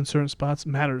pieces in certain spots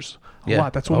matters a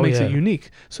lot. That's what makes it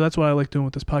unique. So that's what I like doing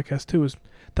with this podcast too, is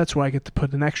that's where I get to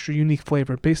put an extra unique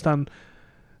flavor based on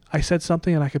I said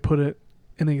something and I could put it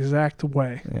in the exact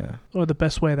way. Yeah. Or the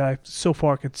best way that I so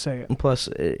far could say it. And plus,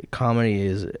 comedy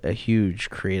is a huge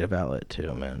creative outlet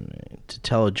too, man. To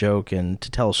tell a joke and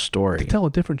to tell a story. To tell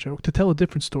a different joke. To tell a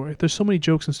different story. There's so many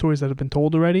jokes and stories that have been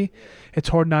told already. It's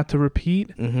hard not to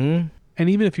repeat. Mm-hmm. And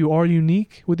even if you are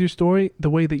unique with your story, the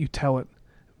way that you tell it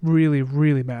really,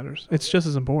 really matters. It's just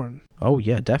as important. Oh,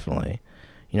 yeah, definitely.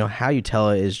 You know, how you tell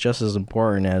it is just as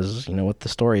important as, you know, what the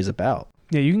story is about.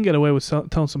 Yeah, you can get away with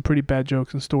telling some pretty bad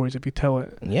jokes and stories if you tell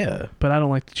it. Yeah. But I don't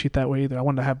like to cheat that way either. I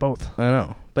want to have both. I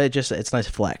know. But it's nice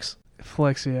flex.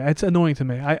 Flex, yeah. It's annoying to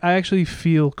me. I actually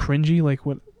feel cringy. Like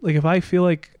if I feel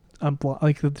like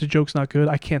the joke's not good,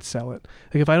 I can't sell it.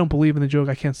 Like if I don't believe in the joke,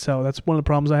 I can't sell it. That's one of the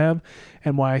problems I have,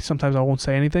 and why sometimes I won't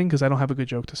say anything, because I don't have a good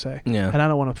joke to say. Yeah. And I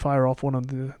don't want to fire off one of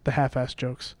the half-assed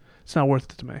jokes. It's not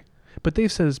worth it to me. But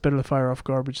Dave says it's better to fire off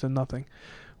garbage than nothing,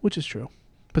 which is true.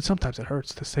 But sometimes it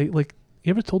hurts to say, like, you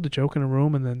ever told a joke in a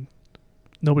room and then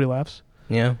nobody laughs?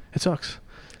 Yeah. It sucks.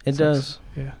 It does.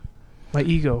 Yeah. My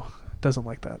ego doesn't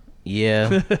like that.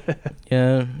 Yeah.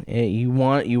 Yeah. You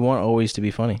want always to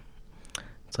be funny.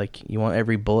 It's like you want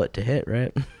every bullet to hit,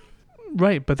 right?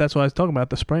 Right, but that's what I was talking about,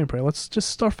 the spray and pray. Let's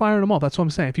just start firing them off. That's what I'm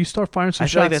saying. If you start firing some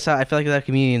shots... I feel like that's how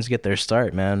comedians get their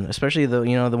start, man. Especially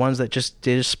the ones that just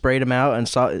sprayed them out and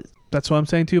saw... That's what I'm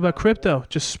saying to you about crypto.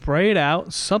 Just spray it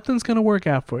out. Something's going to work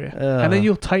out for you. And then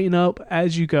you'll tighten up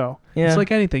as you go. Yeah. It's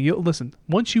like anything. Listen,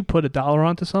 once you put $1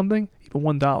 onto something, even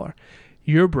 $1,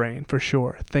 your brain, for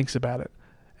sure, thinks about it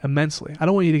immensely. I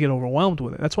don't want you to get overwhelmed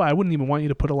with it. That's why I wouldn't even want you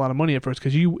to put a lot of money at first,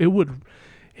 because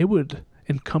it would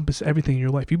encompass everything in your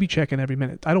life. You'd be checking every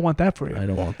minute. I don't want that for you. I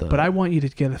don't want that. But I want you to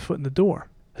get a foot in the door,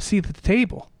 a seat at the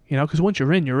table. You know, because once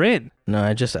you're in, you're in. No,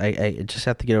 I just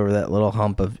have to get over that little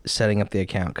hump of setting up the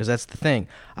account, because that's the thing.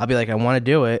 I'll be like, I want to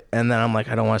do it, and then I'm like,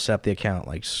 I don't want to set up the account.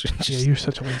 Like, yeah, you're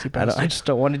such a lazy bastard. I just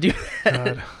don't want to do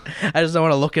that. I just don't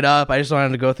want to look it up. I just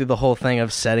wanted to go through the whole thing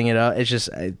of setting it up. It's just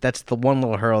that's the one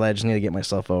little hurdle that I just need to get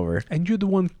myself over. And you're the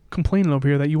one complaining over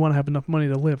here that you want to have enough money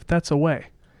to live. That's a way.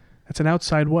 It's an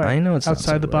outside way. I know it's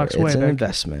outside the box way. It's an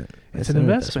investment. It's an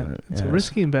investment. It's a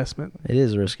risky investment. It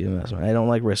is a risky investment. I don't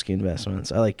like risky investments.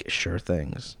 I like sure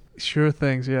things. Sure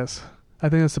things, yes. I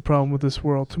think that's the problem with this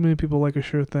world. Too many people like a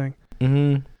sure thing.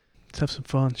 Mm-hmm. Let's have some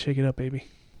fun. Shake it up, baby.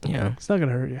 Yeah. It's not going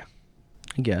to hurt you.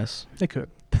 I guess. It could.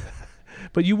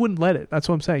 But you wouldn't let it. That's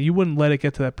what I'm saying. You wouldn't let it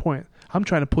get to that point. I'm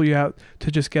trying to pull you out to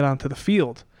just get onto the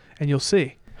field, and you'll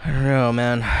see. I don't know,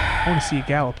 man. I want to see you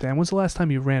gallop, Dan. When's the last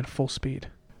time you ran full speed?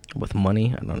 With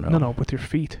money? I don't know. No, with your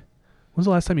feet. When's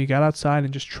the last time you got outside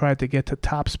and just tried to get to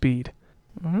top speed?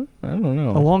 I don't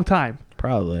know. A long time.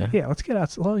 Probably. Yeah, let's get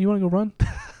out. Oh, you want to go run?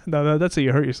 No, that's how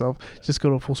you hurt yourself. Just go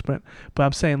to a full sprint. But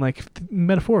I'm saying, like,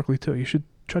 metaphorically, too, you should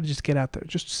try to just get out there.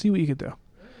 Just see what you can do.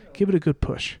 Give it a good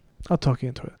push. I'll talk you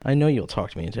into it. I know you'll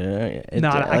talk me into it. No,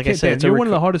 like I I said, can't. You're one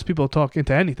of the hardest people to talk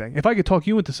into anything. If I could talk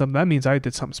you into something, that means I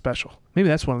did something special. Maybe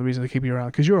that's one of the reasons I keep you around,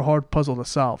 because you're a hard puzzle to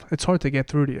solve. It's hard to get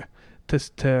through to you,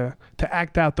 to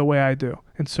act out the way I do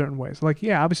in certain ways. Like,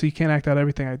 yeah, obviously you can't act out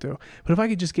everything I do, but if I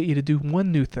could just get you to do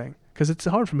one new thing, because it's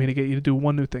hard for me to get you to do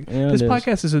one new thing. Yeah, this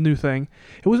podcast is a new thing.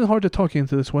 It wasn't hard to talk you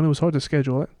into this one. It was hard to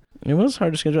schedule it. It was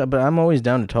hard to schedule, but I'm always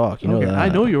down to talk. You know that. I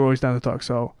know you're always down to talk,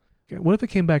 so what if it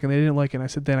came back and they didn't like it and I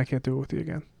said, Dan, I can't do it with you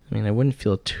again? I mean, I wouldn't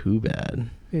feel too bad.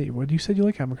 Yeah, you would. You said you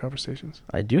like having conversations.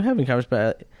 I do having conversations,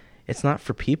 but it's not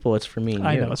for people. It's for me and you.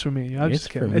 I know, it's for me. I'm just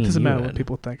kidding. It doesn't matter what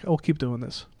people think. I'll keep doing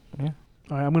this. Yeah.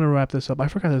 All right, I'm going to wrap this up. I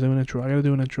forgot to do an intro. I got to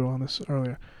do an intro on this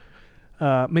earlier.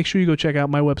 Make sure you go check out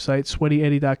my website,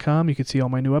 sweatyeddie.com. You can see all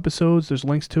my new episodes. There's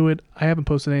links to it. I haven't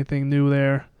posted anything new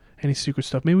there, any secret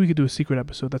stuff. Maybe we could do a secret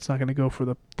episode that's not going to go for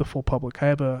the full public. I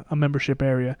have a membership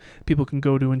area people can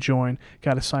go to and join.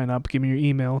 Got to sign up. Give me your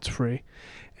email. It's free.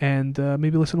 And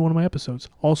maybe listen to one of my episodes.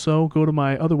 Also, go to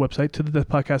my other website,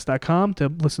 tothedeathpodcast.com, to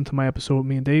listen to my episode with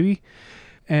me and Davey.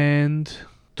 And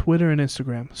Twitter and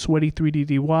Instagram,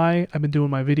 Sweaty3DDY. I've been doing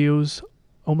my videos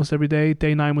almost every day.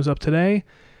 Day 9 was up today.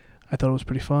 I thought it was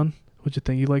pretty fun. What'd you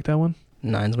think? You like that one?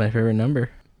 9's my favorite number.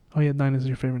 Oh, yeah, 9 is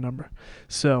your favorite number.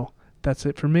 So, that's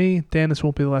it for me. Dan, this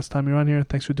won't be the last time you're on here.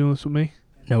 Thanks for doing this with me.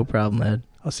 No problem, Ed.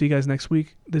 I'll see you guys next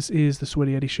week. This is the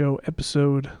Sweaty Eddie Show,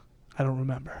 episode I don't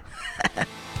remember.